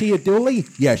hand it to you, Dooley.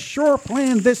 You sure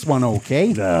planned this one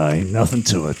okay. Ain't nothing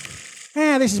to it.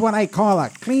 This is what I call a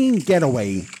clean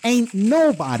getaway. Ain't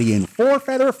nobody in Four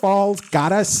Feather Falls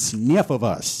got a sniff of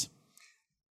us.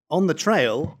 On the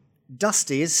trail,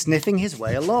 Dusty is sniffing his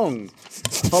way along,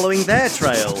 following their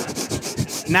trail.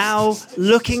 Now,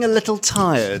 looking a little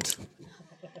tired.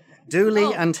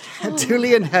 Dooley and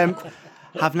Hemp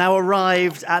have now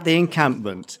arrived at the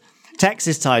encampment. Tex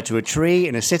is tied to a tree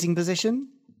in a sitting position.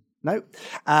 No.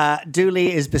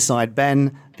 Dooley is beside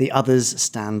Ben. The others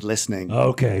stand listening.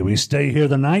 Okay, we stay here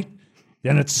the night.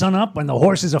 Then at sunup, when the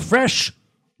horses are fresh,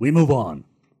 we move on.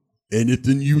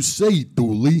 Anything you say,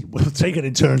 Dooley. We'll take it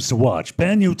in turns to watch.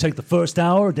 Ben, you take the first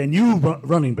hour, then you,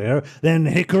 Running Bear, then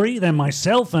Hickory, then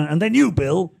myself, and then you,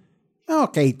 Bill.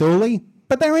 Okay, Dooley,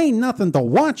 but there ain't nothing to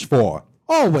watch for.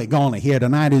 All we're gonna hear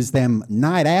tonight is them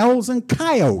night owls and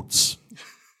coyotes.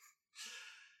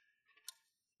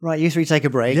 Right, you three take a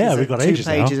break. Yeah, we've got ages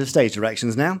now. 2 pages of stage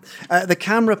directions now. The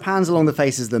camera pans along the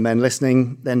faces of the men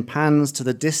listening, then pans to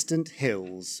the distant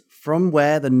hills, from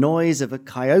where the noise of a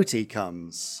coyote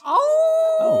comes.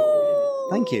 Oh!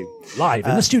 Thank you. Live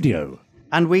in the studio.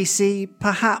 And we see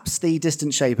perhaps the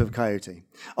distant shape of a coyote.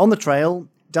 On the trail,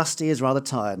 Dusty is rather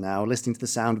tired now, listening to the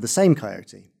sound of the same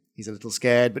coyote. He's a little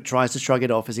scared, but tries to shrug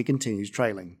it off as he continues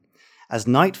trailing. As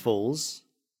night falls...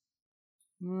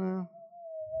 I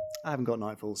haven't got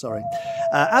nightfall, sorry.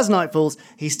 As night falls,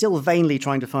 he's still vainly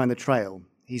trying to find the trail.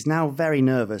 He's now very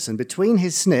nervous, and between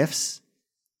his sniffs,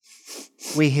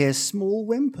 we hear small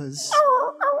whimpers.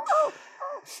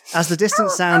 As the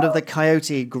distant sound of the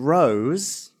coyote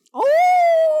grows...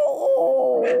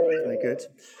 Very good.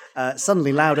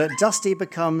 Suddenly louder, Dusty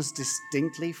becomes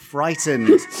distinctly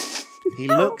frightened. He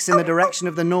looks in the direction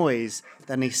of the noise,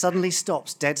 then he suddenly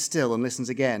stops dead still and listens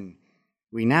again.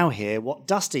 We now hear what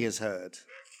Dusty has heard.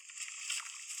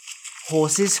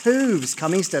 Horses' hooves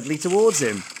coming steadily towards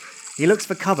him. He looks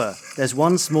for cover. There's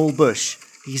one small bush.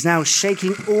 He's now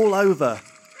shaking all over.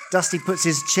 Dusty puts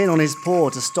his chin on his paw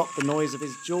to stop the noise of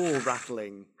his jaw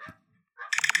rattling.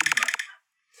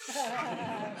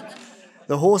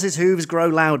 The horse's hooves grow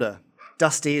louder.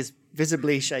 Dusty is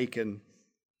visibly shaken.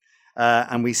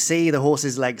 And we see the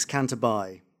horse's legs canter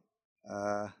by.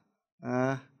 There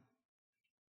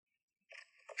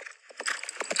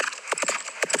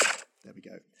we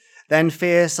go. Then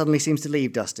fear suddenly seems to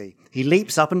leave Dusty. He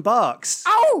leaps up and barks.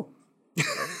 Ow!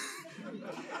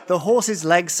 The horse's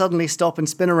legs suddenly stop and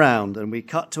spin around, and we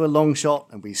cut to a long shot,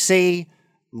 and we see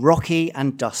Rocky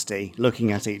and Dusty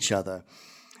looking at each other.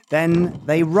 Then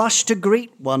they rush to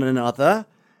greet one another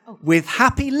with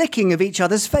happy licking of each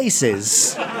other's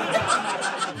faces.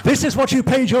 This is what you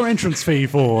paid your entrance fee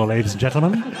for, ladies and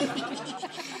gentlemen.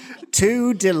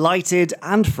 Two delighted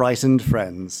and frightened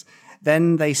friends.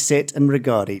 Then they sit and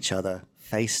regard each other,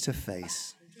 face to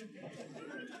face.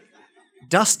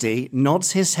 Dusty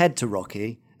nods his head to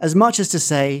Rocky, as much as to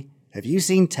say, "Have you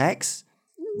seen Tex?"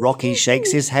 Rocky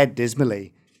shakes his head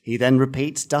dismally. He then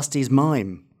repeats Dusty's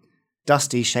mime.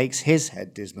 Dusty shakes his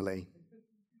head dismally.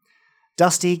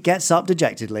 Dusty gets up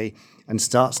dejectedly and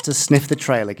starts to sniff the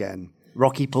trail again.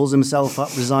 Rocky pulls himself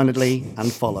up resignedly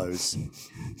and follows.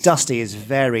 Dusty is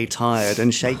very tired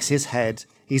and shakes his head.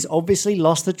 He's obviously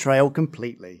lost the trail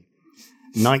completely.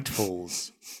 Night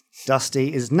falls.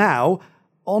 Dusty is now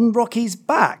on Rocky's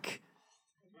back.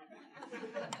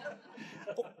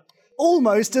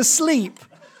 Almost asleep.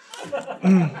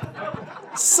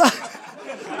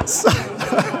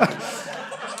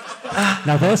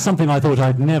 Now, there's something I thought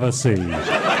I'd never see.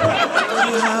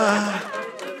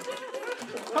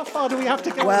 How far do we have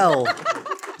to go? Well,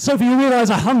 Sophie, you realise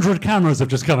 100 cameras have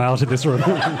just come out in this room.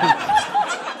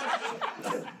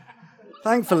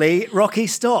 thankfully, Rocky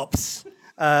stops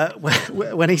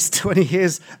when he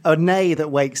hears a neigh that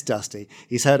wakes Dusty.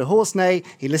 He's heard a horse neigh,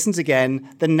 he listens again,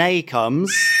 the neigh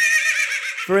comes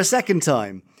for a second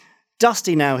time.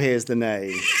 Dusty now hears the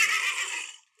neigh.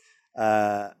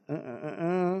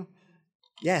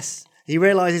 Yes, he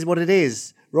realises what it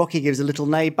is. Rocky gives a little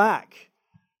neigh back.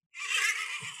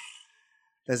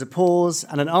 There's a pause,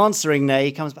 and an answering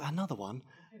neigh comes back. Another one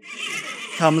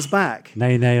comes back.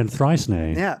 Nay, nay, and thrice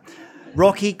nay. Yeah.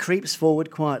 Rocky creeps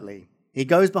forward quietly. He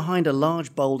goes behind a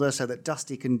large boulder so that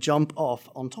Dusty can jump off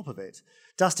on top of it.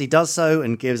 Dusty does so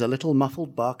and gives a little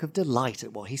muffled bark of delight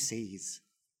at what he sees.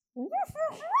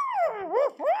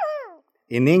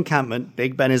 In the encampment,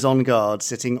 Big Ben is on guard,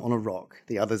 sitting on a rock.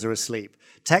 The others are asleep.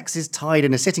 Tex is tied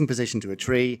in a sitting position to a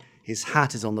tree. His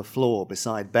hat is on the floor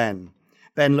beside Ben.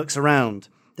 Ben looks around,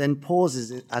 then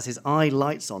pauses as his eye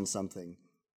lights on something.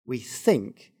 We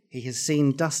think he has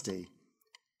seen Dusty.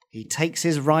 He takes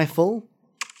his rifle,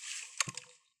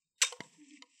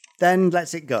 then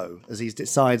lets it go as he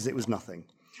decides it was nothing.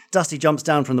 Dusty jumps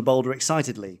down from the boulder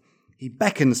excitedly. He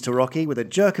beckons to Rocky with a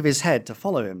jerk of his head to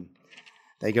follow him.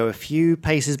 They go a few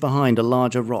paces behind a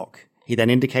larger rock. He then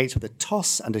indicates with a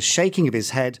toss and a shaking of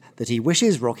his head that he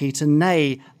wishes Rocky to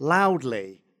neigh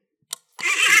loudly.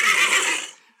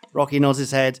 Rocky nods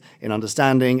his head in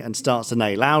understanding and starts to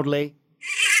neigh loudly.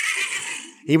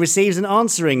 He receives an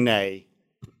answering neigh.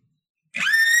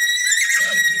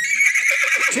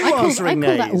 I call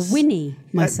that a whinny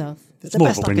myself. It's the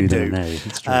best I can do.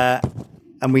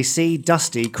 And we see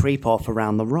Dusty creep off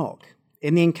around the rock.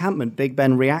 In the encampment, Big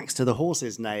Ben reacts to the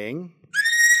horses neighing.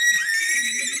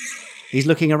 He's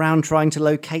looking around trying to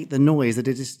locate the noise that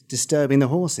is disturbing the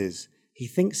horses. He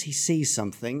thinks he sees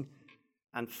something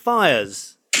and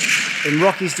fires in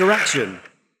Rocky's direction.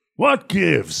 What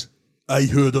gives? I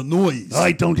heard a noise.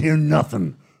 I don't hear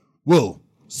nothing. Well,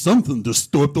 something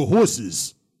disturbed the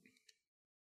horses.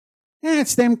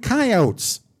 That's them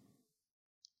coyotes.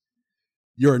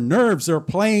 Your nerves are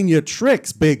playing you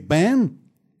tricks, Big Ben.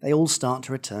 They all start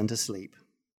to return to sleep.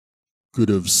 Could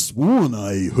have sworn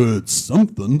I heard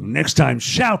something. Next time,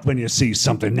 shout when you see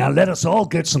something. Now let us all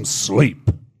get some sleep.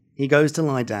 He goes to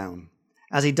lie down.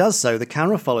 As he does so, the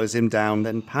camera follows him down,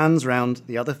 then pans round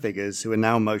the other figures who are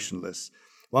now motionless,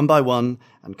 one by one,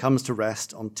 and comes to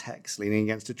rest on Tex leaning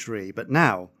against a tree. But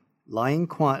now, lying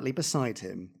quietly beside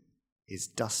him, is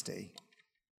Dusty.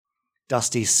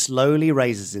 Dusty slowly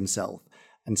raises himself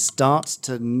and starts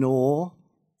to gnaw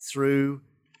through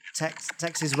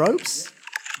Tex's ropes.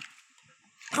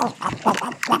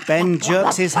 Ben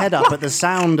jerks his head up at the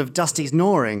sound of Dusty's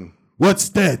gnawing. What's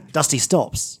that? Dusty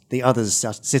stops. The others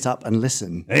sit up and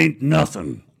listen. Ain't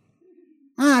nothing.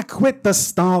 Quit the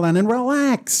stalling and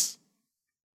relax.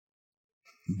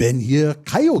 Been here,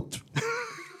 coyote.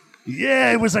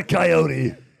 Yeah, it was a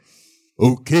coyote.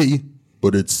 Okay,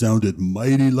 but it sounded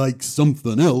mighty like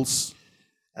something else.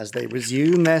 As they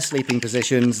resume their sleeping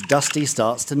positions, Dusty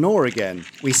starts to gnaw again.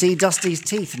 We see Dusty's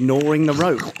teeth gnawing the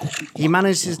rope. He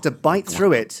manages to bite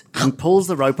through it and pulls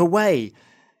the rope away.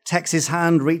 Tex's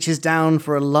hand reaches down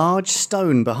for a large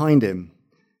stone behind him.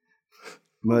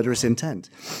 Murderous intent.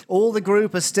 All the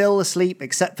group are still asleep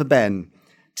except for Ben.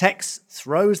 Tex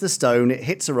throws the stone. It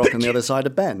hits a rock on the other side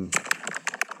of Ben.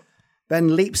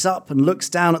 Ben leaps up and looks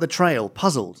down at the trail,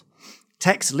 puzzled.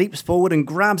 Tex leaps forward and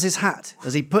grabs his hat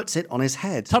as he puts it on his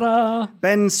head. Ta-da!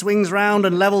 Ben swings round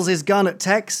and levels his gun at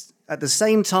Tex. At the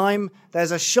same time,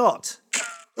 there's a shot.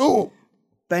 Oh!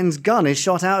 Ben's gun is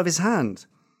shot out of his hand.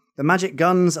 The magic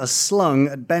guns are slung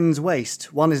at Ben's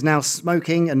waist. One is now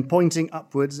smoking and pointing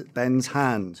upwards at Ben's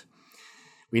hand.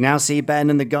 We now see Ben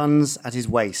and the guns at his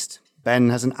waist. Ben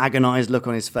has an agonized look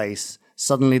on his face.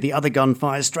 Suddenly, the other gun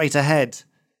fires straight ahead.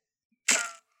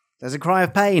 There's a cry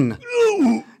of pain.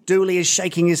 Dooley is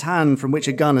shaking his hand from which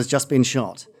a gun has just been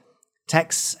shot.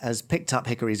 Tex has picked up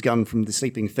Hickory's gun from the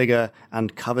sleeping figure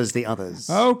and covers the others.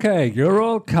 Okay, you're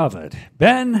all covered.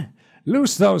 Ben,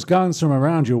 loose those guns from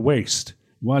around your waist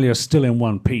while you're still in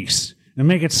one piece, and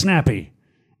make it snappy.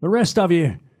 The rest of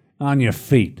you, on your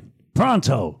feet.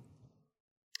 Pronto!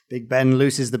 Big Ben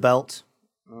looses the belt.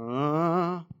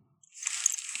 There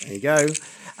you go.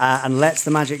 And lets the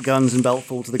magic guns and belt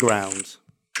fall to the ground.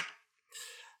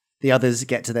 The others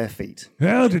get to their feet.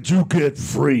 How did you get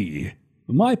free?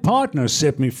 My partner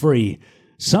set me free.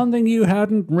 Something you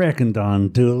hadn't reckoned on,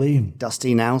 Dooley.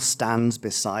 Dusty now stands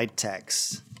beside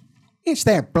Tex. It's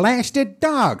that blasted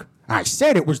dog. I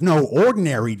said it was no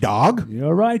ordinary dog.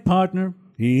 You're right, partner.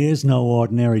 He is no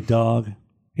ordinary dog.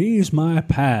 He's my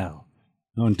pal.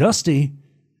 And Dusty,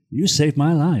 you saved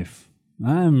my life.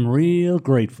 I'm real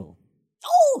grateful.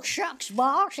 Oh, shucks,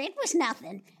 boss. It was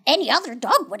nothing. Any other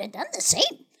dog would have done the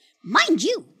same. Mind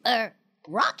you,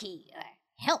 Rocky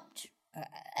helped a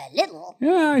little.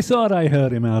 Yeah, I thought I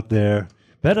heard him out there.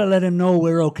 Better let him know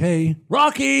we're okay.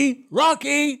 Rocky!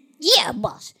 Rocky! Yeah,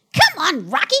 boss. Come on,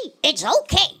 Rocky. It's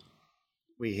okay.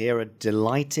 We hear a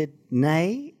delighted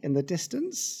neigh in the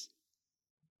distance.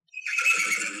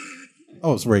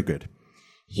 Oh, it's very good.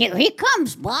 Here he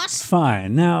comes, boss.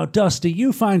 Fine. Now, Dusty,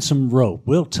 you find some rope.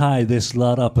 We'll tie this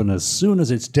lot up, and as soon as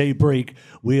it's daybreak,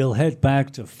 we'll head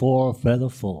back to Four Feather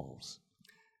Falls.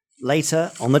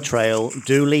 Later, on the trail,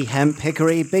 Dooley, Hemp,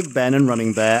 Hickory, Big Ben, and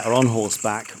Running Bear are on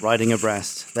horseback, riding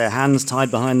abreast, their hands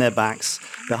tied behind their backs.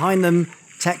 Behind them,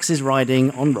 Tex is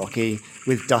riding on Rocky,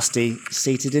 with Dusty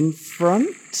seated in front.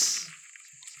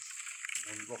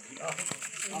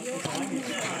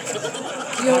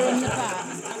 You're in the back.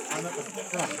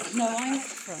 No, I'm at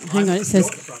the front. Hang on, it says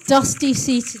Dusty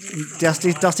seated in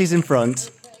front. Dusty's in front.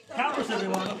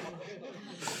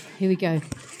 Here we go.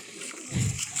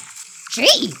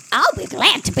 Gee, I'll be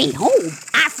glad to be home.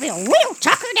 I feel real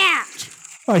tuckered out.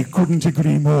 I couldn't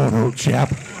agree more, old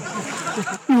chap.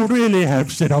 You really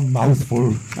have said a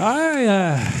mouthful.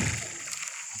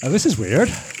 This is weird.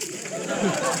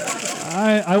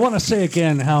 I want to say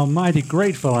again how mighty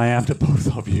grateful I am to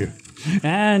both of you.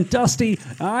 And Dusty,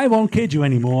 I won't kid you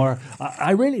anymore.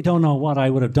 I really don't know what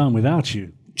I would have done without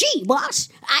you. Gee, boss,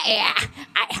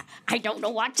 I don't know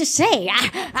what to say.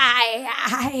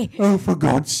 Oh, for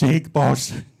God's sake,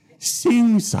 boss,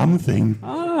 sing something.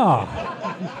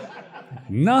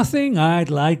 Nothing I'd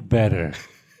like better.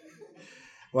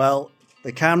 Well,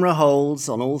 the camera holds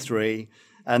on all three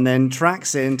and then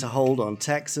tracks in to hold on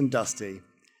Tex and Dusty.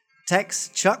 Tex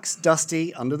chucks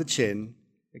Dusty under the chin.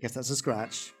 I guess that's a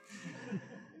scratch.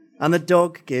 And the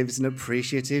dog gives an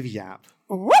appreciative yap.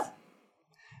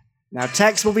 Now,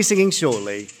 Tex will be singing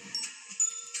shortly.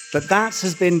 But that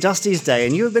has been Dusty's Day,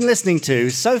 and you have been listening to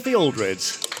Sophie Aldred,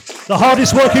 the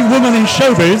hardest working woman in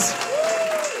showbiz,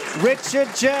 Richard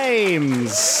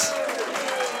James,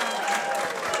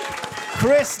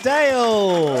 Chris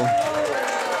Dale,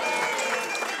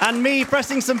 and me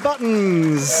pressing some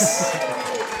buttons.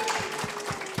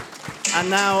 And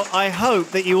now I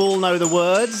hope that you all know the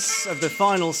words of the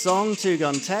final song, Two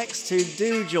Gun Text, who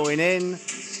do join in.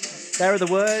 There are the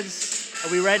words.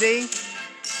 Are we ready?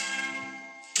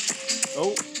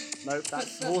 Oh, no,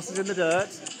 that's horses in the dirt.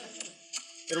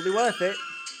 It'll be worth it.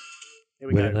 Here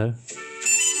we go.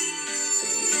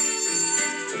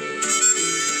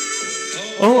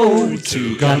 Oh,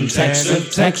 Two-Gun Tex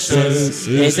of Texas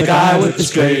is the guy with the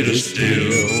straightest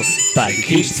deal, but he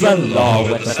keeps the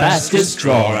law with the fastest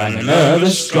draw and the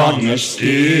nervous strongest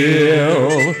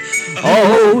steel.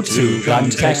 Oh, Two-Gun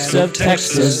Tex of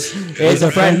Texas is a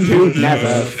friend who'd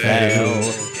never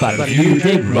fail, but if you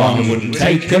did wrong, it wouldn't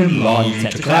take him long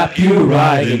to clap you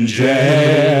right in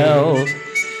jail.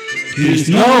 He's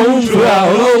known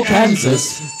throughout old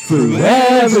Kansas, through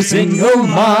every single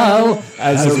mile,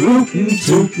 as a rootin',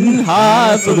 tootin',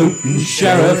 highfalutin'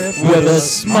 sheriff with a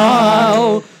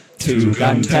smile.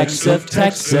 Two-Gun Tex of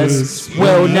Texas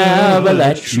will never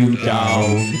let you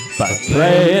down, but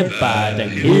play it bad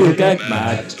and he'll get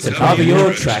mad, so cover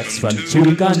your tracks from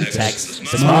Two-Gun Tex,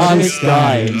 the smartest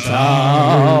guy in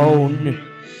town.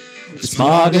 The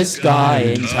smartest guy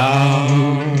in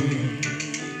town.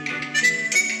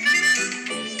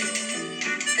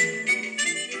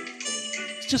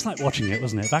 Just like watching it,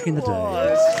 wasn't it? Back in the day.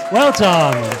 Well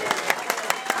done.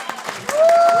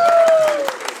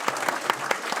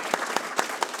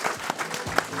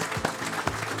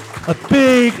 A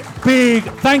big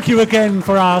thank you again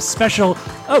for our special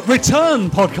return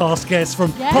podcast guest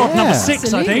from pod number 6,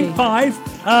 absolutely. I think,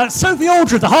 5. Sophie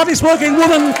Aldred, the hardest working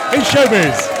woman in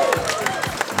showbiz.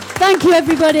 Thank you,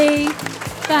 everybody.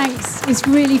 Thanks. It's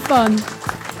really fun.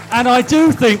 And I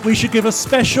do think we should give a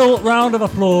special round of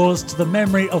applause to the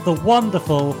memory of the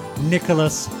wonderful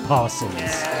Nicholas Parsons.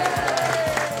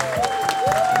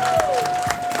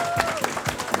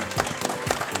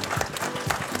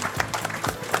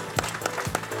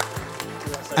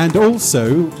 And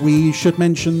also, we should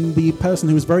mention the person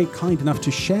who was very kind enough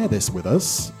to share this with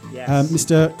us,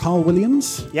 Mr. Carl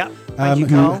Williams. Yeah, thank you,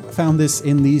 Carl. Who found this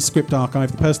in the script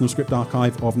archive, the personal script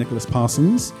archive of Nicholas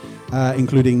Parsons.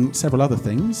 Including several other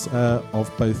things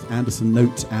of both Anderson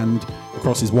Note and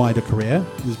across his wider career.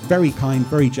 He was very kind,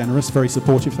 very generous, very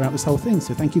supportive throughout this whole thing.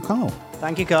 So thank you, Carl.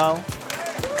 Thank you, Carl.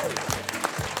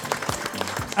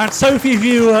 And Sophie,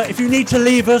 if you need to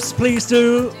leave us, please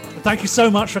do. Thank you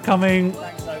so much for coming.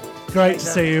 Thanks, Sophie. Great to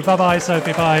see you. Bye-bye,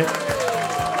 Sophie. Bye.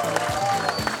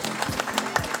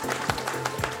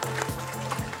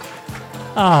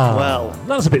 Well,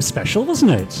 that was a bit special,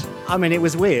 wasn't it? I mean, it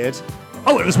was weird.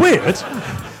 Oh, it was weird?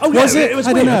 Oh, was yeah, it? It was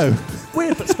I weird. don't know.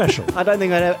 Weird but special. I don't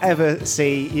think I'd ever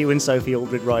see you and Sophie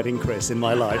Aldred riding Chris in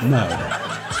my life. No.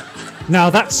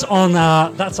 Now that's on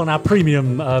our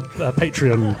premium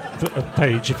Patreon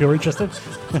page if you're interested.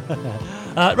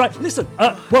 Right, listen.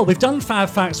 Well, we've done Fab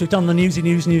Facts, we've done the newsy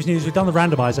news, we've done the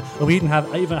randomizer, and we even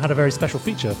had a very special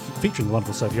feature featuring the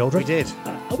wonderful Sophie Aldred. We did.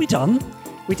 Are we done?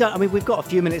 We don't. I mean, we've got a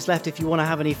few minutes left if you want to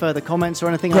have any further comments or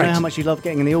anything. Great. I know how much you love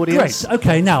getting in the audience. Great.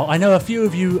 Okay, now, I know a few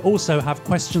of you also have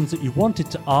questions that you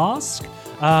wanted to ask.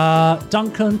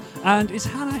 Duncan, and is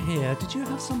Hannah here? Did you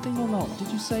have something or not? Did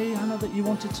you say, Hannah, that you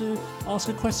wanted to ask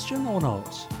a question or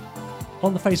not?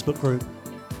 On the Facebook group.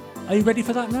 Are you ready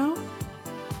for that now?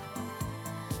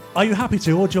 Are you happy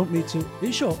to, or do you want me to? Are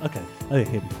you sure? Okay. Oh,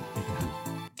 here we go.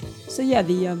 So yeah,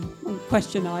 the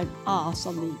question I asked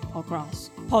on the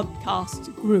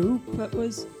podcast group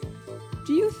was,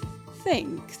 do you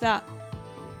think that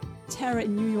Terror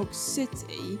in New York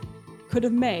City could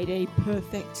have made a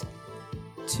perfect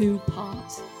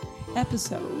 2-part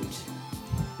episode?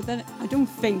 But then I don't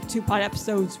think 2-part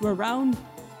episodes were around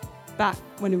back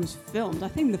when it was filmed. I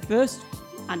think the first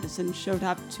Anderson show to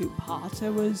have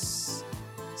 2-parter was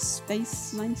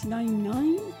Space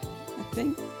 1999, I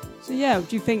think. So yeah,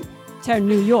 do you think Terror in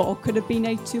New York could have been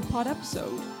a 2-part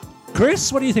episode?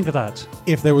 Chris, what do you think of that?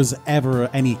 If there was ever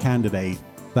any candidate,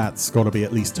 that's got to be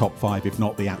at least top 5, if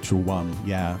not the actual one.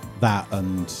 Yeah, that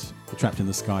and Trapped in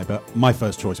the Sky. But my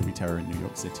first choice would be Terror in New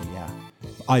York City, yeah.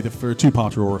 Either for a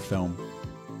 2-parter or a film.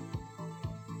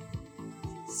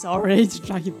 Sorry to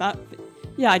drag you back. But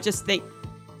yeah, I just think,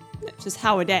 just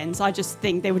how it ends, I just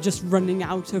think they were just running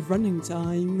out of running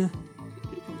time.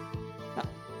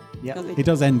 Yeah, it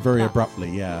does end very abruptly,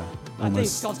 yeah. I think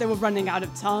because they were running out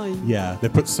of time. Yeah, they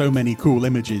put so many cool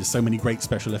images, so many great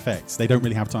special effects. They don't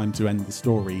really have time to end the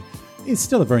story. It's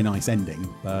still a very nice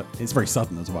ending, but it's very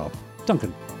sudden as well.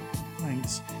 Duncan.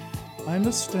 Thanks. I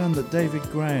understand that David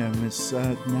Graham is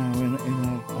now in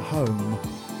a home,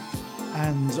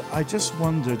 and I just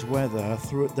wondered whether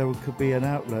there could be an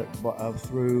outlet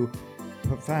through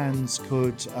fans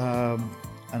could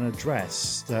an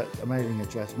address, a mailing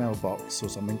address, mailbox or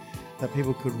something, that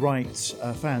people could write,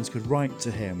 fans could write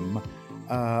to him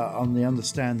on the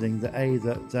understanding that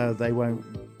that they won't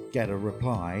get a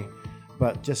reply,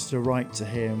 but just to write to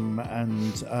him,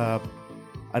 and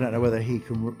I don't know whether he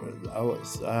can,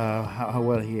 how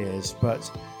well he is,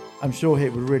 but I'm sure he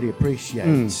would really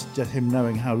appreciate just him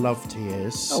knowing how loved he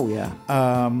is. Oh yeah.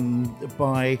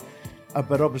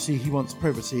 But obviously he wants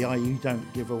privacy, i.e. you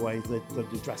don't give away the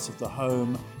address of the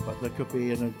home, but there could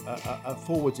be a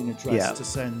forwarding address to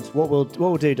send. What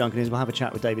we'll do, Duncan, is we'll have a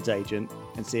chat with David's agent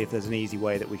and see if there's an easy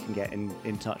way that we can get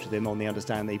in touch with him on the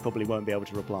understanding that he probably won't be able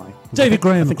to reply. David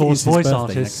Graham, of course, voice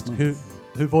artist, who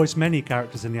voiced many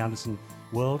characters in the Anderson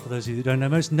world, for those of you who don't know,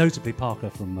 most notably Parker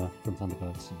from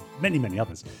Thunderbirds, and many, many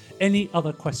others. Any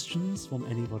other questions from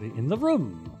anybody in the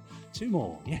room? 2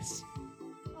 more, yes.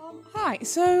 Hi,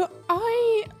 so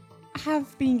I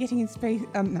have been getting in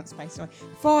Fireball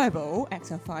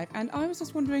XL5, and I was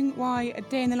just wondering why A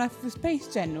Day in the Life of a Space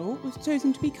General was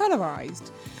chosen to be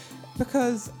colourised.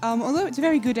 Because although it's a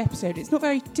very good episode, it's not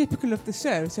very typical of the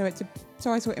show, so I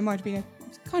thought it might have been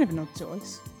kind of an odd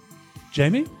choice.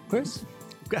 Jamie? Chris?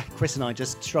 Chris and I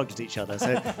just shrugged at each other,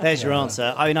 so there's your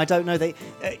answer. I mean, I don't know.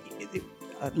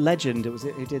 Legend,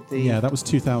 who did the... Yeah, that was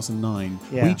 2009.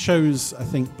 Yeah. We chose, I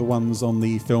think, the ones on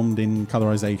the filmed in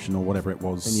colorization or whatever it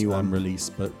was, the new one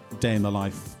release, but Day in the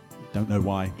Life, don't know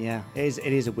why. Yeah, it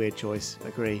is a weird choice,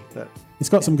 agree. But it's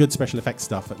got some good special effects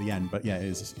stuff at the end, but yeah,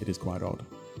 it is quite odd.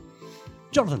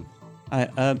 Jonathan?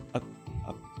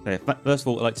 First of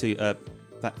all, I'd like to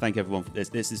thank everyone for this.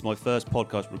 This is my first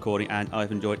podcast recording, and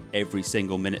I've enjoyed every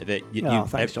single minute of it.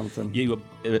 Thanks, Jonathan.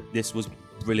 This was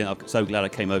brilliant. I'm so glad I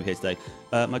came over here today.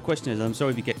 My question is, I'm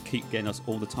sorry if you keep getting us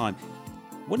all the time.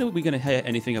 When are we going to hear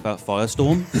anything about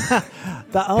Firestorm?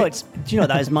 Do you know,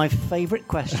 that is my favourite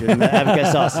question that ever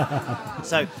gets asked.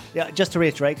 So, yeah, just to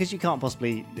reiterate, because you can't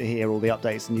possibly hear all the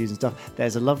updates and news and stuff,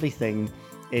 there's a lovely thing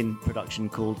in production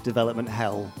called development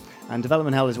hell. And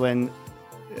development hell is when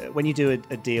you do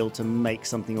a deal to make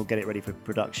something or get it ready for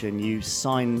production, you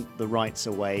sign the rights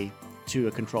away to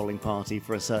a controlling party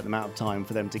for a certain amount of time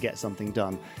for them to get something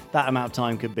done. That amount of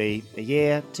time could be a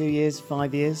year, 2 years,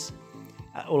 5 years.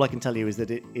 All I can tell you is that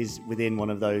it is within one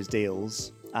of those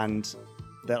deals, and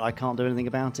that I can't do anything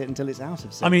about it until it's out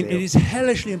of said deal. It is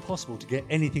hellishly impossible to get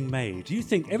anything made. You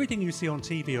think everything you see on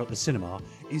TV or at the cinema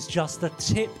is just the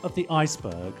tip of the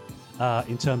iceberg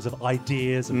in terms of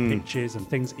ideas and pitches and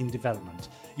things in development.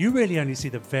 You really only see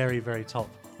the very, very top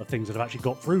of things that have actually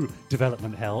got through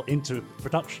development hell into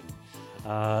production.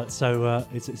 So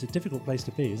it's a difficult place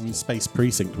to be, isn't it? Space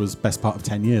Precinct was best part of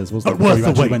 10 years, wasn't it? Worth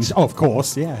the wait. Oh, of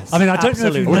course, yes. I mean, I don't know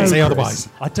if you know, wouldn't say Chris, otherwise.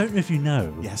 I don't know if you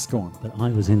know. Yes, go on. That I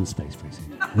was in Space Precinct.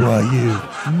 Were you?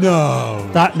 No.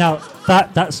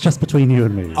 That's just between you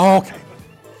and me. Oh, okay.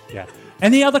 Yeah.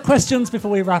 Any other questions before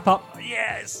we wrap up?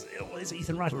 Yes. Is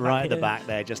Ethan right at the back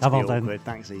there, just to be awkward.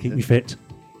 Thanks, Ethan. Keep me fit.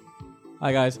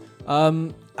 Hi, guys.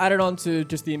 Added on to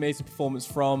just the amazing performance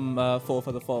from Four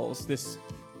Feather Falls, this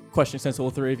question sent to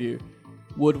all 3 of you.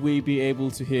 Would we be able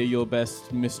to hear your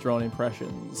best Mr. On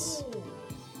impressions?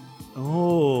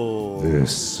 Oh.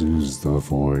 This is the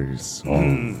voice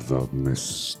of the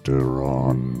Mr.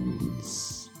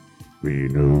 Ons. We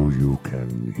know you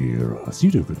can hear us.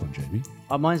 You do a good one, Jamie.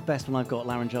 Mine's best when I've got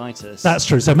laryngitis. That's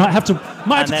true. So might have to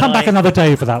come back another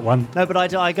day for that one. No, but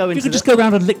I go into. You could just go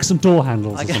around and lick some door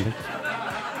handles or something.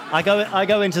 I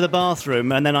go into the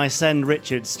bathroom and then I send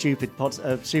Richard stupid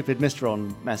Mr.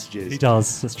 On messages. He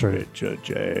does. That's true. Richard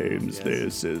James,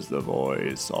 this is the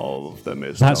voice of the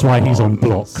Mr. That's why he's on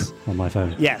block on my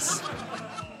phone. Yes.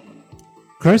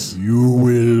 Chris? You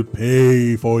will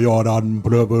pay for your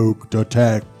unprovoked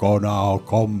attack on our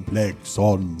complex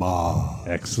on Mars.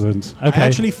 Excellent. I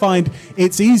actually find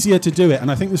it's easier to do it,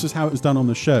 and I think this is how it was done on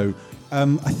the show. I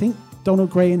think Donald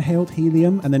Gray inhaled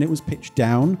helium, and then it was pitched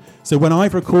down. So when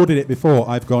I've recorded it before,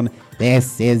 I've gone,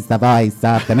 this is the voice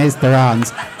of the Mr.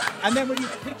 Ons. And then when you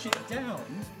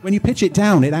pitch it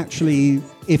down, it actually,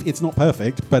 if it's not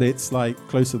perfect, but it's like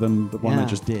closer than the one I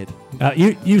just did.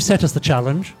 You set us the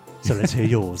challenge, so let's hear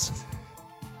yours.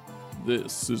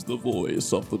 This is the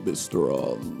voice of the Mr.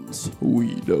 Ons.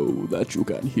 We know that you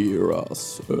can hear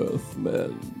us,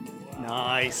 Earthmen.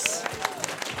 Nice.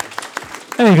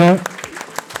 There you go.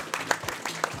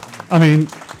 I mean,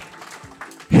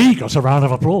 he got a round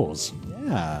of applause.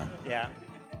 Yeah.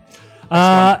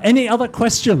 Yeah. Any other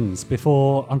questions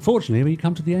before, unfortunately, we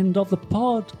come to the end of the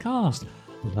podcast?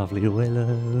 Lovely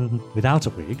Willow. Without a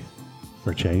wig,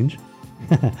 for a change.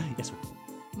 Yes.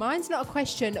 Mine's not a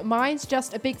question. Mine's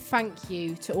just a big thank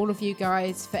you to all of you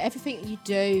guys for everything you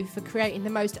do, for creating the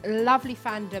most lovely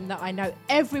fandom that I know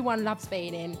everyone loves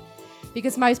being in.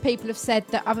 Because most people have said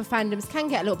that other fandoms can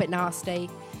get a little bit nasty,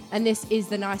 and this is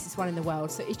the nicest one in the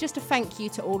world. So it's just a thank you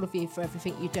to all of you for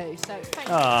everything you do. So thank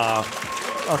you.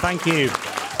 Oh, thank you.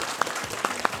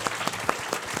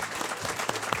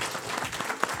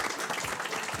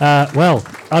 Well,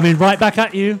 I mean, right back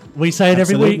at you. We say it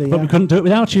every week, but we couldn't do it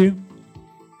without you.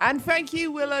 And thank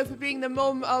you, Willow, for being the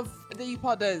mum of the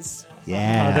podders.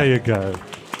 Yeah. Oh, there you go.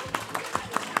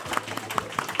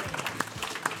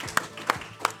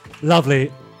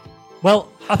 Lovely.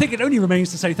 Well, I think it only remains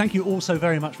to say thank you all so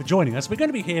very much for joining us. We're going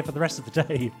to be here for the rest of the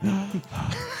day.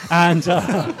 And,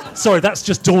 sorry, that's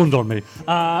just dawned on me.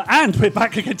 And we're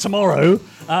back again tomorrow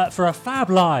for a Fab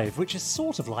Live, which is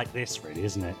sort of like this, really,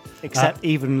 isn't it? Except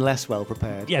even less well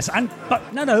prepared. Yes,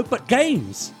 but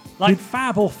games. Like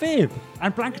Fab or Fib,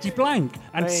 and Blankety Blank,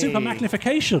 and Super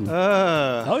Magnification.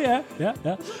 Oh, yeah.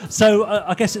 So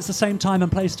I guess it's the same time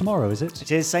and place tomorrow, is it?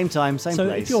 It is, same time, same place.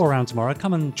 So if you're around tomorrow,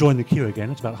 come and join the queue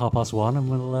again. It's about 1:30, and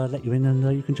we'll let you in,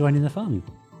 and you can join in the fun.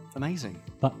 Amazing.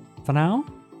 But for now...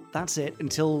 That's it.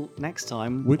 Until next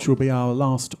time. Which will be our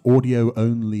last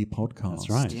audio-only podcast. That's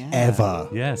right. Ever.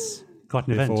 Yes. Quite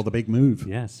an event. Before the big move.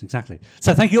 Yes, exactly.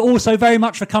 So thank you all so very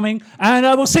much for coming, and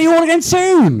we'll see you all again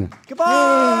soon.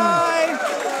 Goodbye.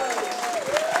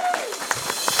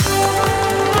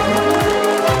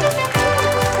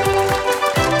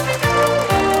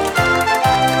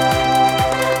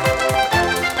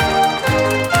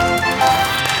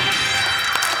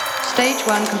 Stage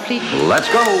 1 complete. Let's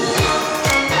go.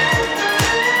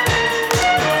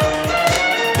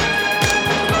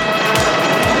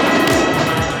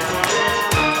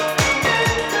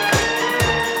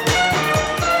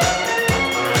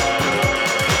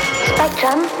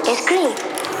 Spectrum is green.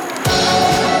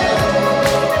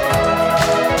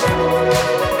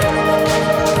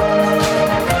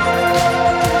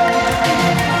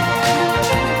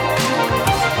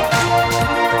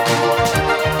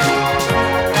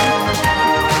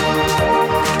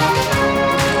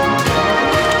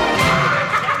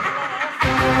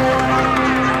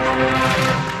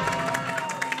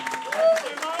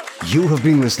 You have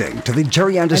been listening to the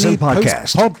Jerry Anderson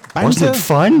podcast. Wasn't it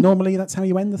fun? Normally, that's how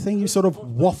you end the thing. You sort of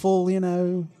waffle,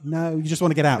 No, you just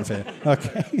want to get out of here.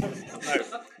 Okay.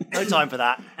 No time for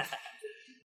that.